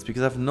fix this,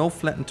 because I have no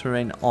flattened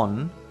terrain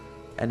on,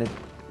 and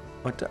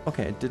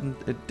okay, it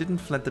didn't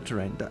flatten the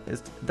terrain.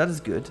 That is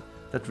good.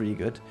 That's really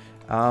good.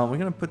 We're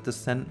gonna put the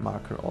sand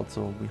marker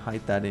also. We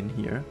hide that in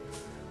here.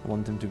 I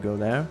want them to go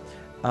there.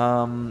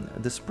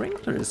 The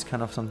sprinkler is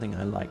kind of something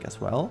I like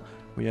as well.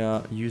 We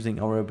are using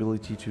our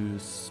ability to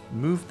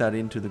move that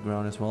into the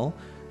ground as well.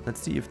 Let's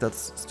see if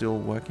that's still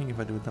working if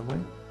I do it that way.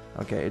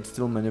 Okay, it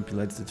still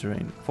manipulates the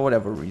terrain for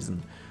whatever reason.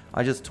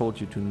 I just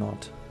told you to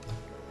not.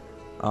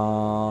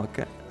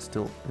 Okay,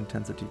 still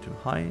intensity too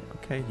high.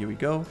 Okay, here we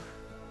go.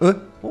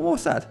 What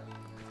was that?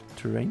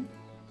 Terrain?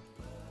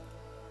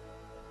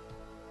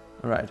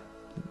 Alright,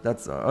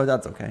 that's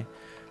okay.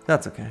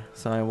 That's okay.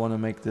 So I want to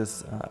make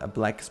this a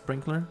black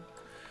sprinkler.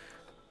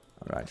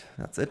 Alright,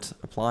 that's it.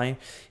 Apply.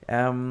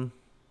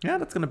 Yeah,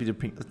 that's gonna be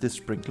this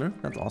sprinkler.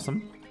 That's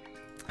awesome.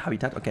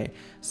 Habitat. Okay,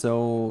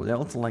 so they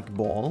also like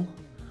ball.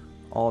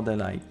 Or they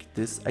like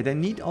this. They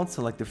need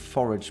also like the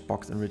forage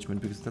box enrichment,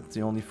 because that's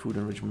the only food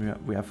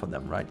enrichment we have for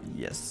them, right?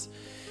 Yes.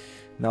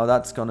 Now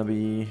that's gonna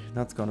be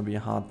a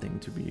hard thing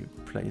to be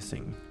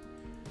placing.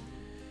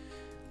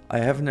 I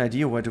have an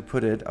idea where to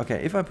put it.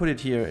 Okay, if I put it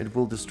here, it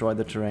will destroy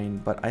the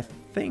terrain. But I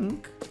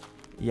think,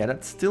 yeah,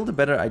 that's still the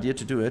better idea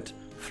to do it.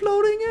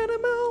 Floating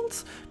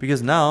animals!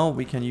 Because now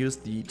we can use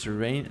the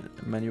terrain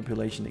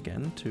manipulation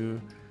again to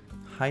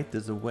hide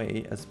this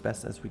away as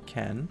best as we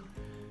can.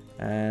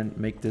 And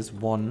make this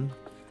one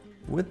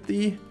with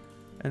the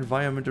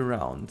environment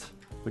around,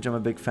 which I'm a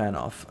big fan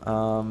of,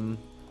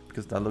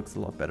 because that looks a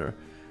lot better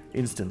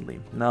instantly.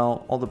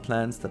 Now all the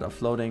plants that are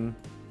floating,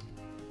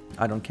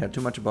 I don't care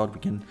too much about.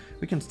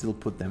 We can still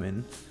put them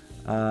in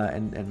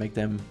and make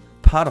them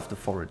part of the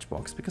forage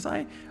box, because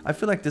I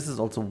feel like this is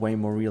also way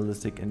more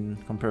realistic in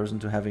comparison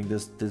to having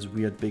this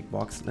weird big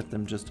box. Let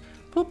them just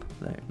poop.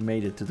 They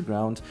made it to the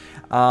ground.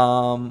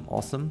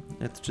 Awesome.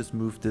 Let's just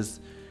move this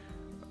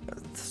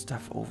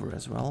stuff over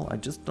as well. I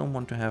just don't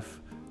want to have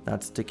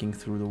that sticking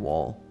through the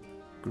wall.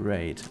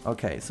 Great.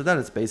 Okay, so that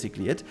is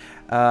basically it.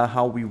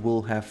 How we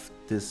will have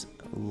this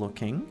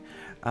looking.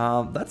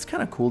 That's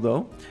kind of cool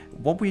though.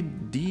 What we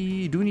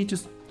do need to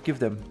give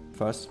them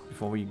first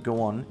before we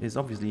go on is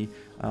obviously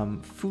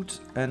food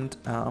and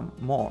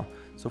more.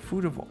 So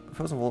food,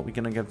 first of all, we're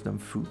gonna give them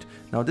food.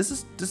 Now this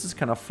is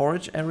kind of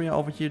forage area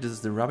over here. This is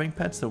the rubbing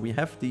pad. So we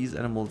have these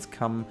animals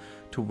come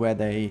to where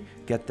they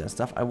get their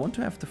stuff. I want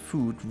to have the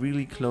food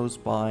really close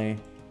by.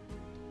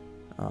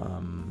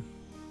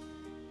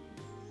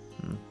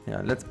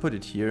 Yeah, let's put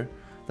it here.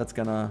 That's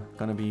gonna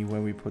be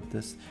where we put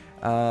this.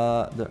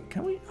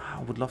 Can we?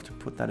 I would love to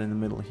put that in the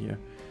middle here.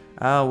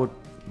 I would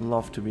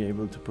love to be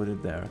able to put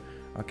it there.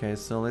 Okay,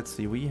 so let's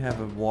see. We have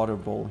a water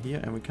bowl here,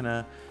 and we kind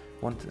of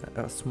want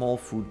a small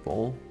food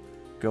bowl.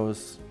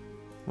 Goes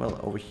well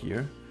over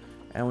here,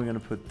 and we're gonna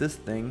put this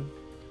thing,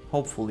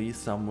 hopefully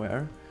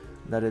somewhere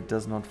that it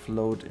does not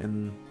float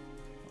in.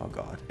 Oh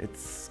God,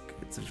 it's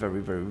a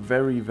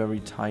very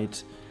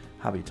tight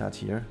habitat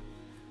here.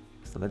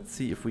 So let's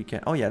see if we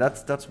can. Oh yeah,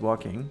 that's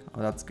working.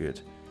 Oh, that's good.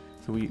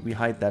 So we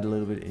hide that a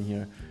little bit in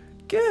here.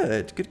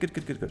 Good.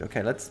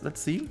 Okay, let's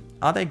see.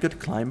 Are they good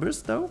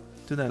climbers though?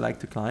 Do they like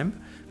to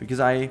climb? Because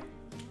I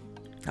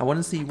want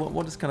to see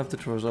what is kind of the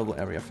traversable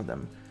area for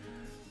them.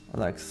 That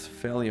looks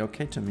fairly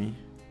okay to me.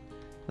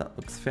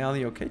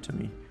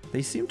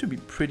 They seem to be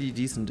pretty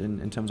decent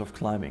in terms of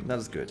climbing. That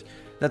is good.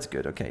 That's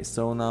good. Okay,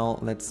 so now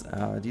let's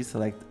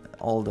deselect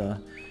all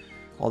the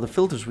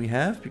filters we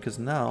have, because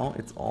now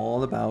it's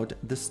all about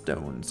the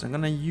stones. I'm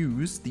gonna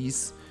use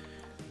these,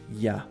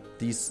 yeah,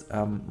 these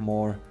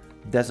more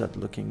desert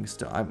looking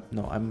stone.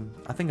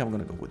 I think I'm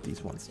gonna go with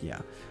these ones. Yeah,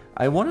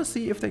 I want to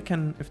see if they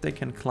can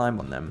climb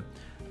on them,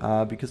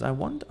 because I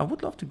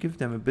would love to give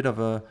them a bit of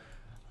a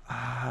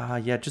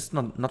yeah, just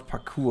not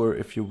parkour,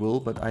 if you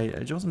will, but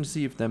I just want to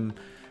see if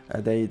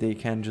they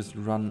can just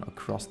run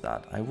across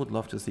that. I would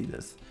love to see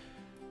this.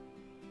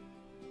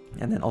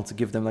 And then also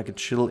give them like a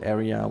chill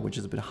area, which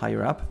is a bit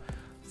higher up.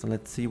 So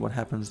let's see what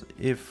happens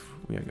if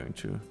we are going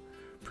to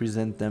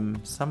present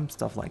them some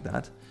stuff like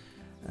that.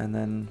 And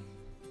then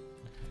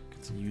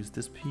let's use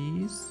this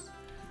piece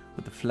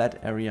with the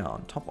flat area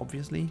on top,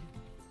 obviously.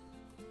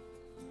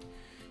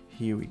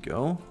 Here we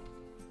go.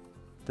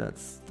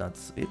 That's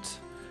it.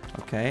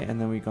 Okay, and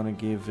then we're gonna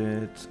give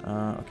it,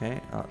 okay,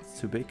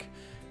 it's too big,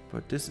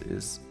 but this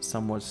is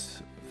somewhat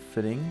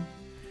fitting.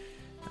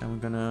 And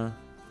we're gonna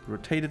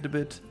rotate it a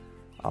bit.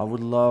 I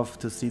would love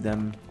to see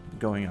them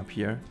going up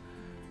here,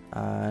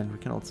 and we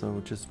can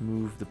also just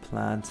move the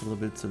plants a little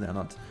bit so they're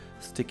not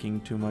sticking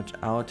too much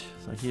out.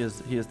 So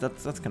here's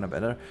that's kind of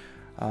better.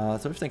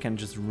 So if they can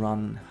just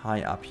run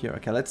high up here.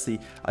 Okay, let's see.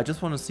 I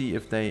just want to see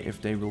if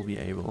they will be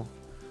able.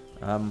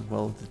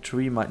 Well, the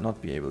tree might not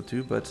be able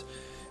to, but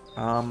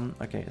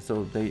okay.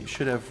 So they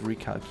should have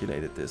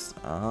recalculated this.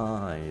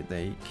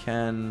 They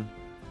can.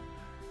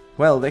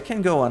 Well, they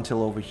can go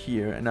until over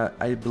here, and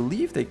I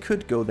believe they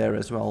could go there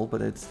as well,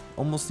 but it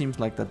almost seems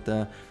like that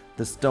the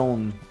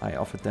stone I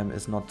offered them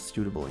is not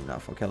suitable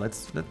enough. Okay,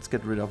 let's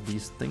get rid of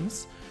these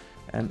things,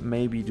 and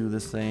maybe do the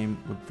same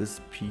with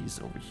this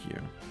piece over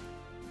here.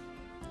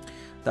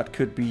 That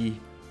could be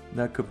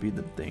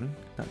the thing.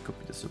 That could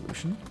be the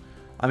solution.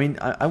 I mean,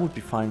 I would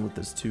be fine with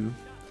this too.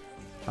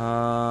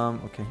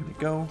 Okay, here we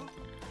go.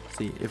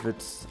 See if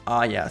it's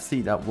yeah.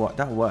 See that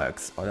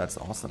works. Oh, that's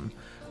awesome.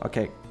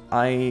 Okay.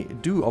 I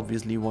do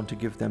obviously want to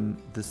give them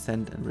the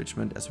scent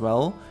enrichment as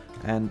well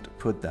and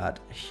put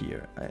that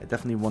here. I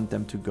definitely want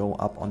them to go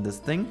up on this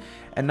thing.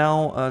 And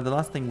now the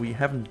last thing we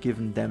haven't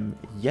given them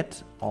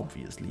yet,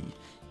 obviously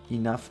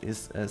enough,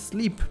 is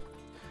sleep.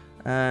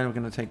 And we're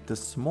going to take the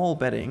small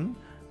bedding.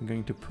 I'm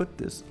going to put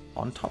this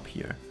on top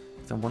here,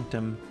 because I want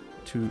them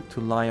to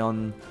lie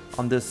on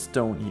this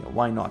stone here.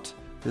 Why not?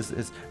 This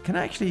is,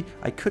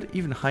 I could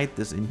even hide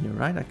this in here,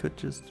 right? I could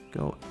just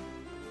go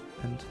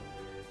and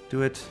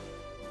do it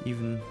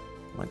even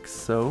like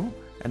so,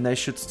 and they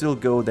should still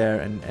go there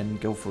and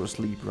go for a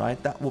sleep, right?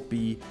 That would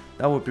be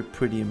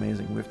pretty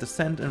amazing. We have the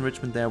scent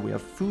enrichment there, we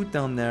have food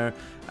down there.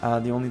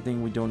 The only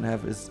thing we don't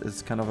have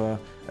is kind of a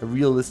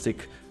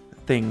realistic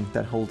thing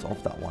that holds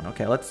off that one.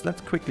 Okay, let's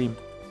quickly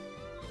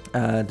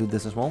do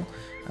this as well.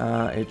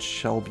 It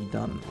shall be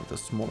done with a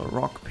smaller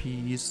rock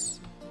piece.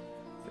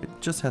 It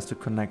just has to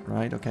connect,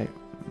 right? Okay,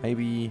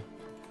 maybe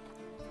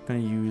I'm gonna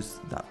use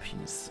that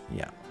piece.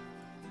 Yeah.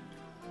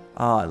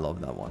 I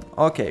love that one.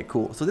 Okay,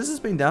 cool. So this has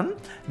been done.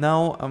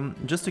 Now,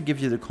 just to give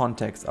you the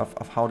context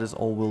of how this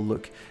all will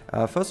look.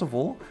 First of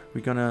all,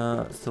 we're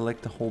gonna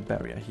select the whole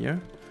barrier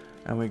here,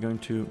 and we're going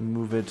to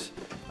move it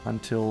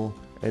until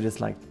it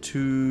is like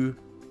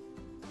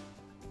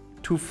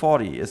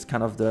 240 is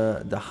kind of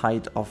the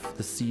height of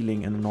the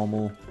ceiling in a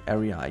normal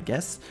area, I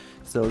guess.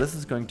 So this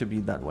is going to be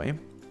that way.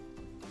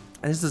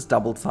 This is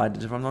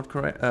double-sided, if I'm not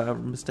correct,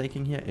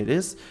 mistaking here. It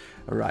is.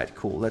 Alright,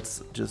 cool.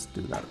 Let's just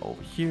do that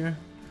over here.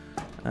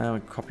 We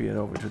copy it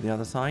over to the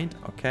other side.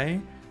 Okay.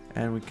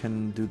 And we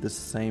can do the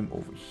same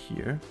over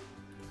here.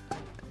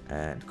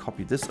 And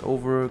copy this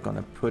over.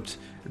 Gonna put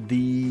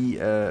the...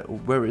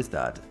 where is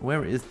that?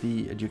 Where is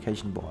the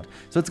education board?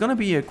 So it's gonna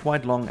be a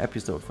quite long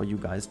episode for you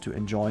guys to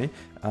enjoy.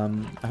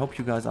 I hope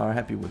you guys are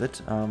happy with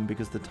it.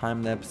 Because the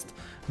time-lapse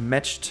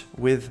matched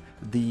with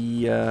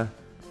the...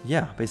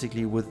 yeah,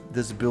 basically with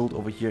this build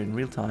over here in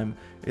real time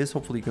is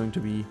hopefully going to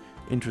be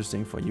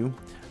interesting for you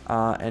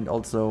and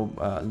also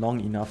long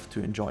enough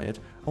to enjoy it.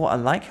 Oh, I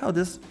like how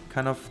this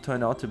kind of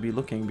turned out to be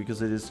looking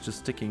because it is just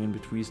sticking in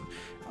between.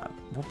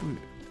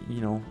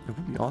 You know, it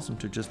would be awesome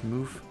to just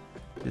move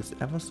this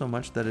ever so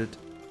much that it...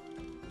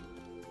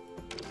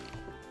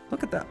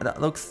 Look at that.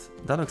 That looks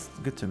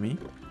good to me.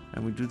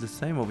 And we do the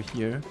same over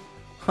here.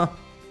 Huh.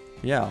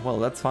 Yeah, well,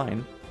 that's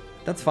fine.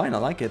 That's fine. I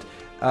like it.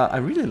 I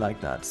really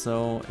like that.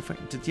 So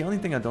the only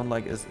thing I don't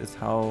like is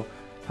how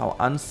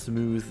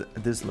unsmooth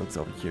this looks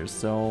over here.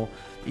 So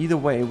either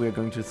way, we're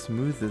going to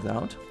smooth this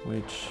out,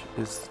 which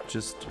is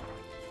just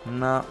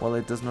well,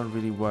 it does not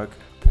really work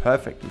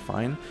perfectly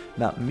fine.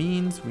 That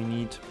means we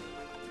need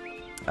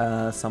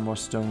some more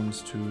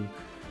stones to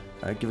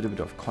give it a bit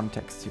of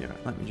context here.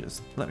 Let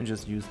me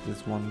just use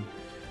this one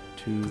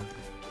to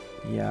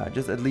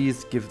just at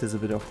least give this a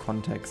bit of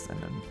context,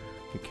 and then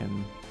we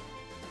can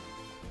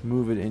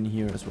move it in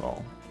here as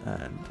well,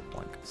 and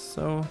like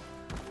so.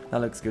 That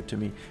looks good to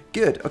me.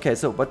 Good. Okay,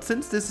 so but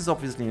since this is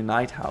obviously a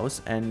night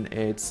house and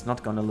it's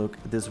not gonna look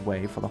this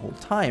way for the whole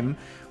time,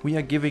 we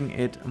are giving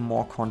it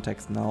more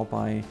context now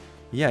by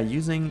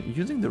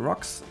using the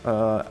rocks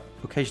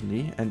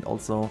occasionally, and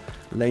also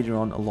later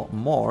on a lot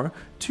more,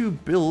 to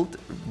build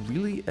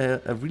really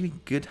a really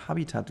good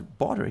habitat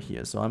border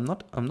here. So I'm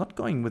not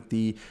going with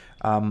the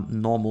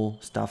normal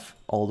stuff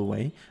all the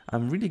way.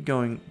 I'm really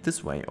going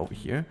this way over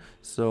here.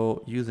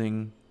 So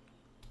using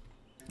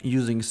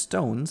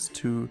stones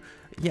to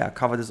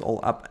cover this all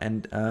up,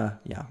 and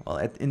well,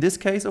 in this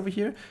case over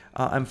here,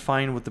 I'm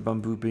fine with the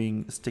bamboo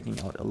being sticking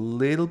out a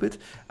little bit.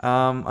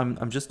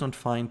 I'm just not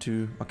fine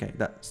to... Okay,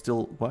 that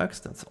still works.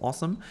 That's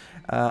awesome.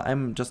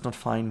 I'm just not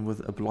fine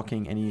with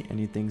blocking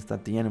any things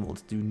that the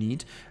animals do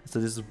need. So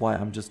this is why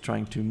I'm just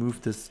trying to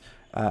move this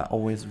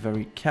always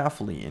very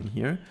carefully in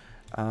here.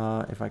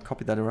 If I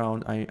copy that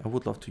around, I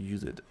would love to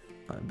use it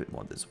a bit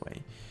more this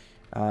way.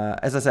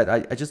 As I said,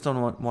 I just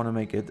don't want to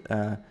make it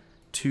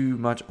too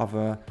much of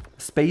a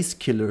space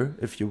killer,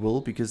 if you will,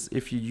 because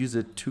if you use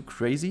it too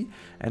crazy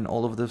and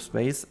all over the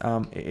space,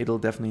 it'll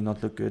definitely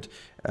not look good,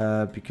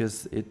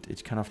 because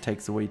it kind of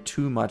takes away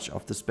too much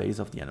of the space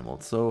of the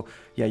animal. So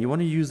yeah, you want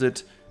to use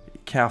it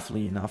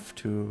carefully enough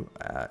to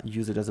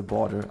use it as a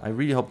border. I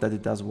really hope that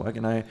it does work,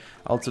 and I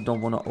also don't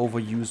want to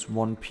overuse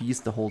one piece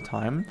the whole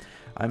time.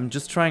 I'm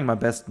just trying my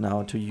best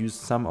now to use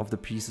some of the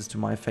pieces to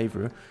my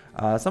favor.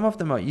 Some of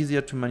them are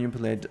easier to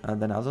manipulate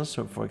than others.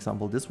 So for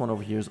example, this one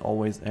over here is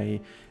always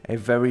a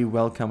very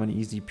welcome and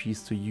easy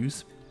piece to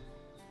use,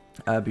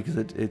 because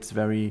it's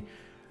very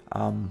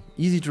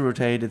easy to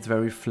rotate. It's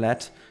very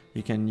flat.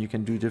 You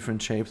can do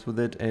different shapes with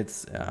it.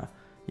 It's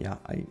yeah,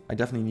 I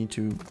definitely need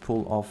to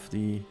pull off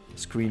the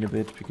screen a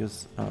bit,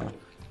 because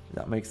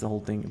that makes the whole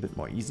thing a bit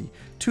more easy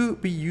to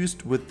be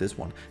used with this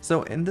one.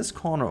 So in this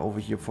corner over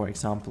here, for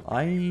example,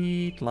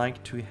 I'd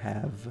like to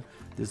have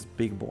this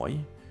big boy,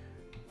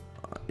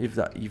 if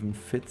that even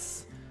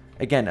fits.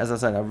 Again, as I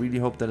said, I really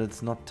hope that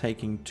it's not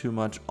taking too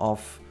much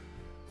of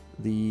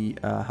the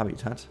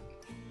habitat.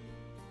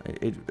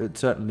 It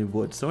certainly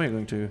would. So we're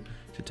going to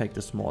take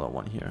the smaller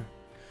one here.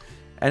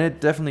 And it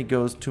definitely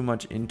goes too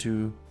much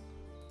into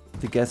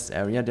the guest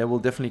area. They will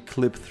definitely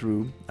clip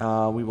through.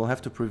 We will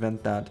have to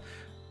prevent that.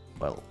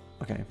 Well,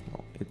 okay,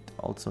 well, it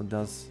also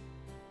does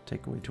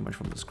take away too much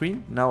from the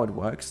screen. Now it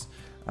works.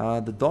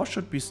 The door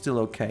should be still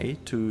okay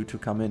to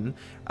come in.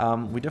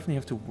 We definitely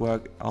have to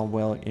work our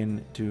well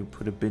in to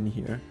put a bin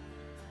here.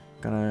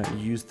 Gonna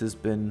use this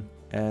bin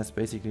as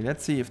basically,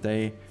 let's see if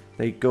they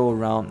go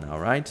around now,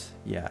 right?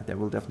 Yeah, they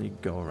will definitely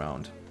go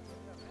around.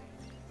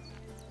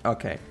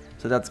 Okay,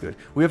 so that's good.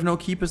 We have no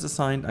keepers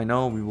assigned. I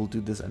know we will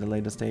do this at a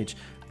later stage,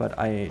 but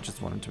I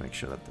just wanted to make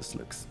sure that this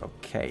looks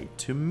okay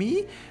to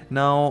me.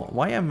 Now,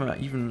 why am I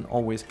even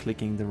always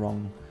clicking the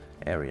wrong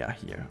area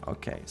here?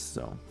 Okay,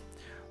 so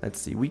let's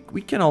see. We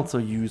can also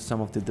use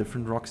some of the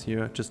different rocks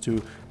here just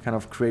to kind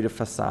of create a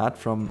facade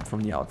from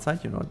the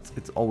outside. You know,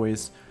 it's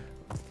always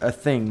a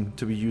thing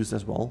to be used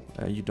as well.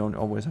 You don't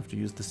always have to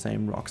use the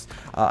same rocks.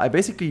 I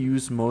basically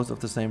use most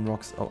of the same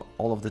rocks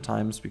all of the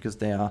times, because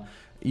they are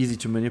easy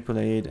to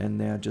manipulate and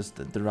they're just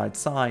the right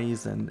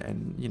size,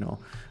 and you know,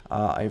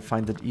 I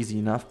find that easy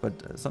enough.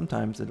 But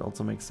sometimes it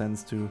also makes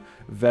sense to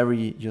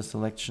vary your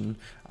selection,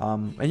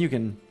 and you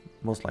can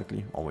most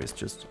likely always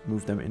just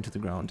move them into the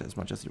ground as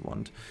much as you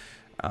want,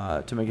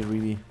 to make it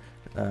really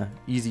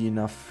easy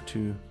enough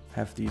to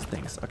have these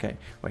things. Okay,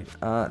 wait,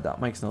 that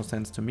makes no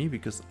sense to me,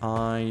 because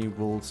I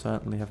will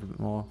certainly have a bit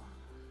more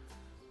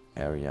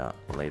area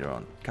later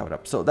on covered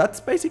up. So that's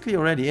basically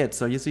already it.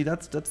 So you see,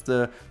 that's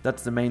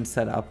the main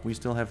setup. We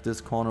still have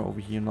this corner over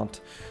here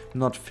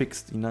not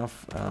fixed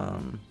enough,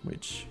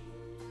 which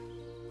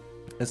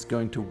is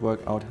going to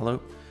work out. Hello,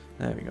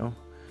 there we go.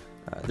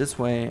 This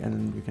way, and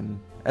then you can,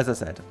 as I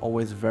said,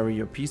 always vary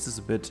your pieces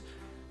a bit.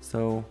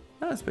 So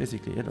that's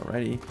basically it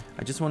already.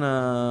 I just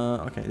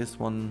wanna, okay, this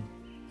one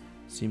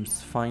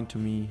seems fine to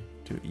me.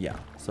 Yeah,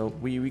 so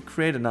we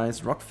create a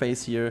nice rock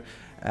face here.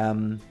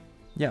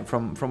 Yeah,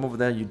 from over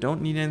there you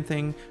don't need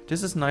anything.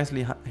 This is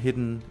nicely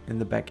hidden in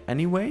the back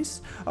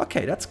anyways.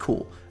 Okay, that's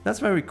cool. That's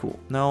very cool.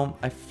 Now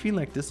I feel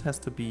like this has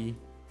to be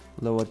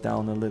lowered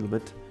down a little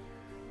bit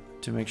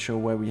to make sure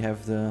where we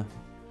have the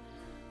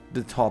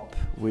top,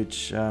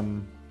 which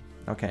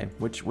okay,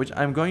 which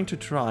I'm going to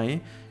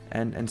try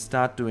and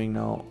start doing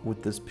now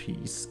with this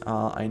piece.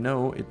 I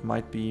know it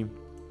might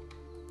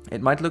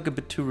look a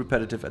bit too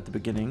repetitive at the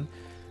beginning,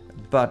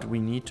 but we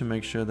need to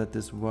make sure that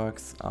this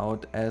works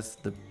out as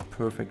the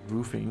perfect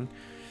roofing.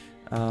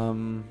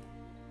 Gonna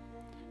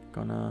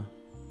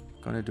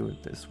do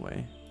it this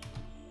way,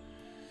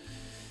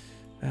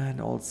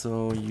 and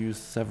also use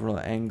several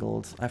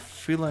angles. I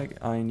feel like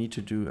I need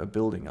to do a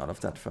building out of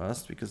that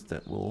first, because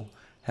that will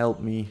help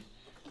me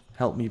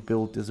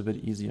build this a bit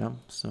easier.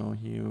 So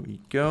here we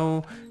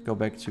go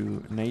back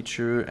to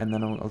nature, and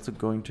then I'm also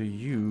going to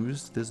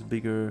use this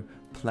bigger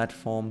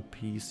platform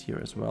piece here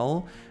as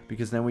well,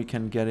 because then we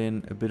can get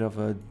in a bit of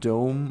a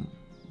dome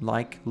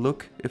like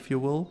look, if you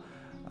will,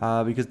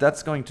 because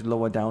that's going to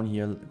lower down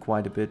here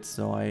quite a bit.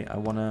 So I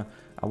wanna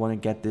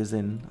get this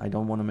in. I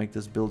don't want to make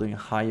this building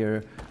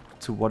higher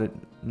to what it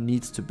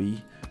needs to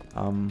be.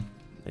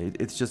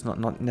 It's just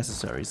not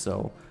necessary.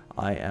 So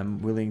I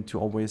am willing to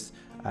always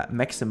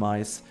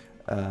maximize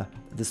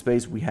the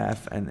space we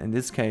have, and in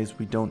this case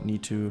we don't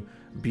need to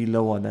be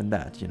lower than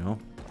that, you know.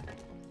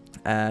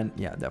 And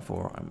yeah,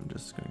 therefore I'm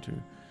just going to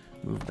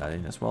move that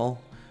in as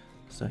well.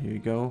 So here you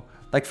go.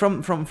 Like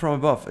from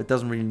above, it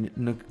doesn't really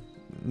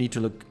need to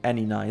look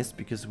any nice,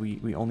 because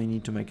we only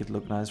need to make it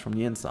look nice from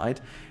the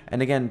inside.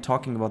 And again,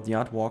 talking about the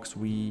artworks,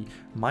 we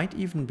might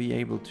even be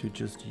able to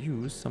just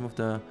use some of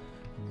the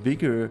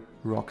bigger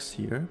rocks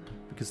here,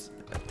 because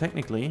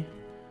technically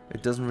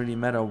it doesn't really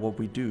matter what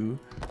we do.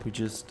 We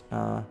just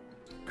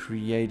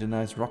create a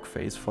nice rock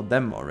face for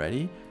them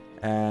already.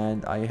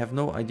 And I have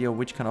no idea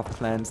which kind of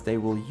plants they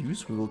will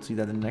use. We will see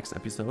that in the next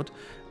episode,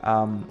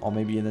 or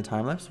maybe in the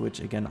time-lapse, which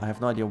again, I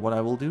have no idea what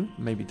I will do.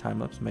 Maybe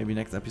time-lapse, maybe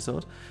next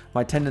episode.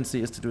 My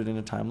tendency is to do it in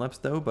a time-lapse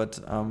though, but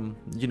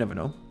you never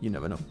know. You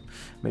never know.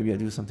 Maybe I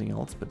do something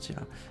else, but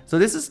yeah. So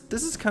this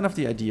is kind of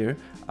the idea.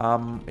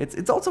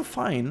 It's also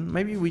fine.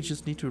 Maybe we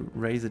just need to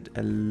raise it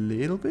a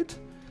little bit.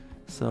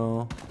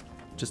 So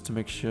just to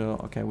make sure,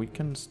 okay, we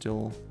can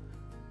still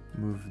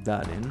move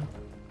that in.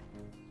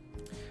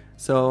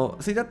 So,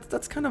 see,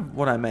 that's kind of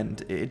what I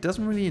meant. It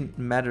doesn't really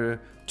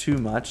matter too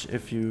much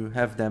if you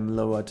have them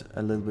lowered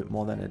a little bit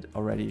more than it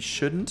already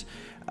shouldn't.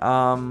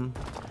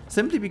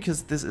 Simply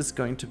because this is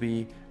going to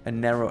be a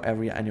narrow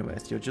area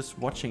anyways. You're just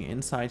watching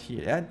inside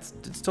here. Yeah,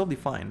 it's totally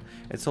fine.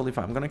 It's totally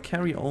fine. I'm gonna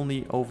carry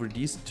only over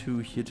these two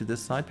here to this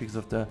side because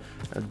of the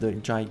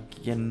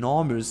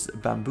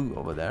ginormous bamboo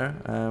over there.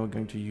 We're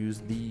going to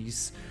use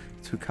these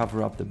to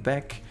cover up the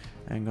back.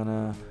 I'm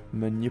gonna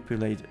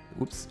manipulate,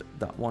 oops,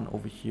 that one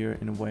over here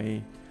in a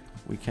way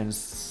we can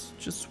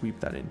just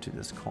sweep that into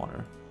this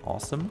corner.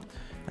 Awesome.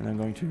 And I'm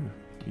going to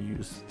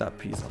use that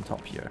piece on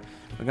top here.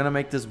 We're gonna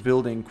make this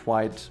building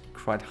quite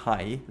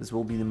high. This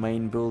will be the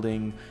main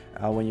building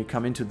when you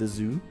come into the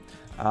zoo.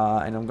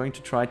 And I'm going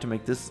to try to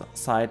make this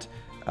side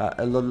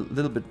a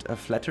little bit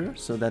flatter,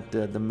 so that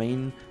the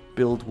main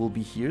build will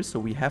be here. So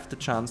we have the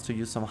chance to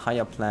use some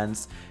higher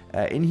plants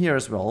in here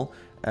as well.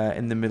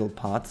 In the middle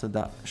part, so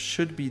that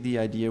should be the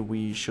idea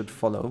we should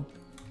follow,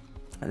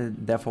 and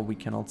therefore we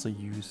can also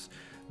use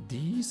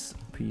these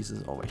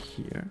pieces over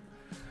here,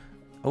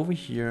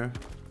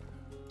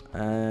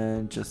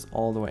 and just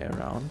all the way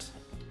around.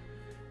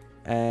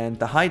 And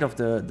the height of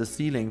the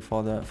ceiling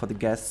for the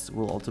guests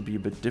will also be a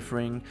bit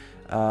differing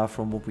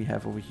from what we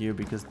have over here,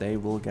 because they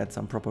will get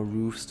some proper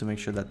roofs to make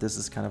sure that this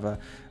is kind of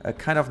a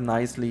kind of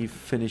nicely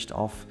finished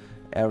off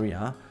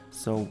area.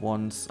 So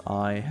once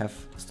I have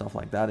stuff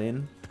like that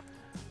in,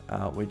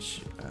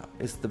 which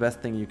is the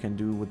best thing you can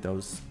do with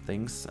those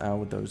things,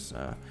 with those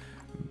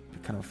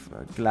kind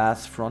of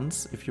glass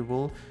fronts, if you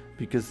will,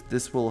 because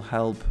this will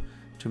help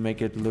to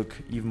make it look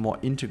even more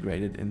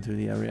integrated into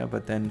the area.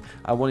 But then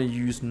I want to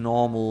use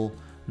normal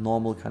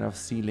kind of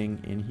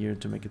ceiling in here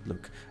to make it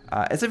look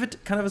as if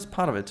it kind of is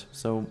part of it.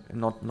 So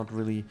not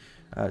really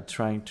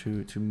trying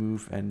to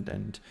move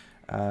and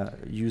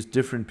use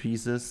different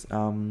pieces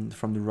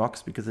from the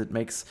rocks, because it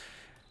makes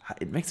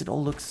it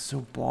all look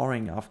so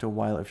boring after a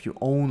while if you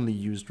only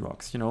used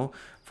rocks, you know.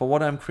 For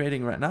what I'm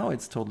creating right now,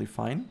 it's totally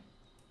fine,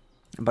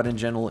 but in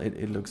general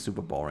it looks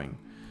super boring.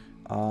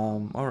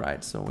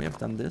 Alright, so we have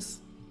done this.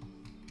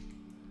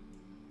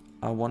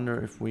 I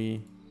wonder if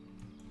we...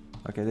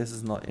 Okay, this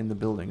is not in the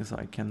building, so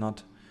I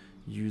cannot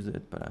use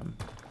it, but I'm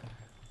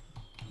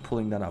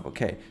pulling that up.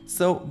 Okay,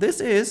 so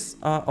this is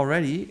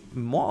already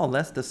more or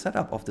less the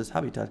setup of this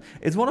habitat.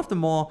 It's one of the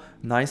more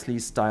nicely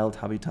styled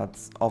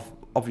habitats of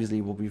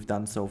obviously what we've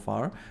done so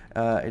far.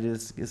 It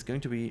is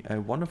going to be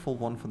a wonderful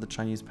one for the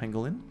Chinese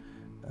pangolin.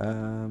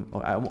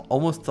 I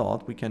almost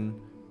thought we can...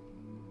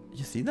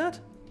 You see that?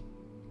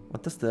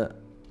 What does the...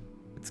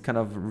 It's kind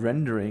of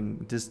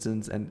rendering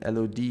distance and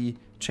LOD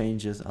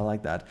changes. I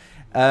like that.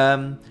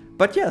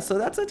 But yeah, so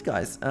that's it,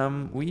 guys.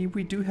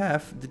 We do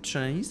have the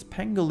Chinese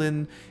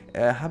pangolin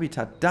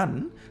habitat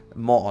done,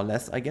 more or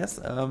less, I guess.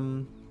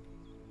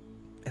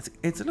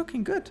 It's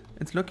looking good.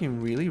 It's looking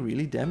really,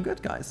 really damn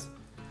good, guys.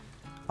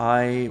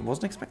 I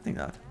wasn't expecting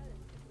that.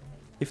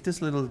 If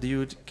this little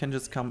dude can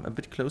just come a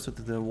bit closer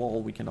to the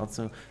wall, we can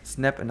also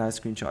snap a nice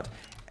screenshot.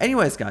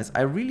 Anyways, guys,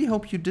 I really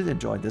hope you did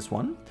enjoy this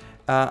one.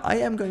 I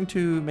am going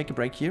to make a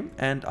break here,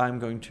 and I'm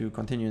going to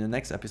continue in the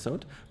next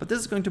episode. But this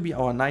is going to be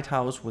our night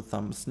house with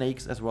some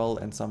snakes as well,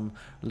 and some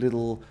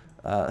little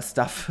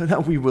stuff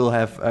that we will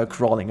have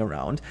crawling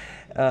around.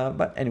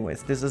 But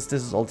anyways, this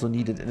is also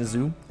needed in a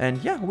zoo.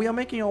 And yeah, we are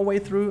making our way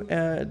through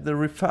the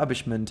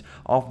refurbishment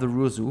of the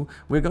Ruhr-Zoo.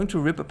 We're going to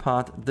rip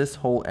apart this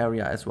whole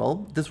area as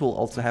well. This will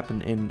also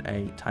happen in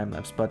a time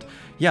lapse. But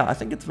yeah, I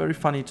think it's very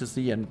funny to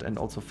see, and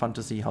also fun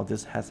to see how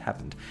this has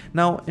happened.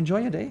 Now,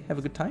 enjoy your day, have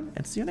a good time,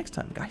 and see you next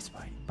time, guys.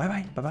 Bye.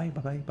 Bye-bye, bye-bye,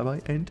 bye-bye,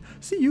 bye-bye, and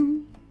see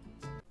you.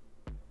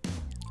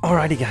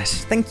 Alrighty,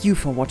 guys, thank you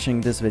for watching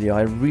this video.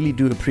 I really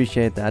do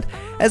appreciate that.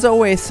 As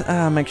always,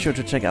 make sure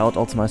to check out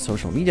also my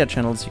social media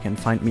channels. You can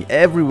find me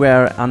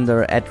everywhere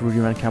under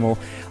 @RudyRunCamel.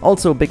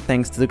 Also, big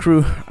thanks to the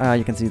crew.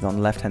 You can see it on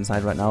the left hand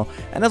side right now.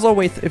 And as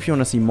always, if you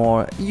want to see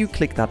more, you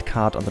click that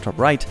card on the top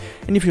right.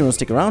 And if you want to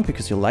stick around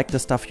because you like the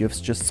stuff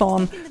you've just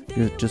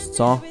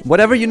saw,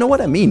 whatever, you know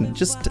what I mean,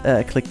 just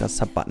click that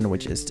sub button,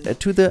 which is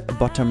to the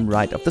bottom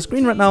right of the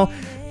screen right now.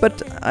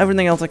 But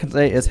everything else I can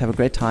say is have a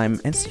great time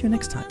and see you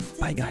next time.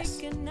 Bye,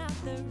 guys.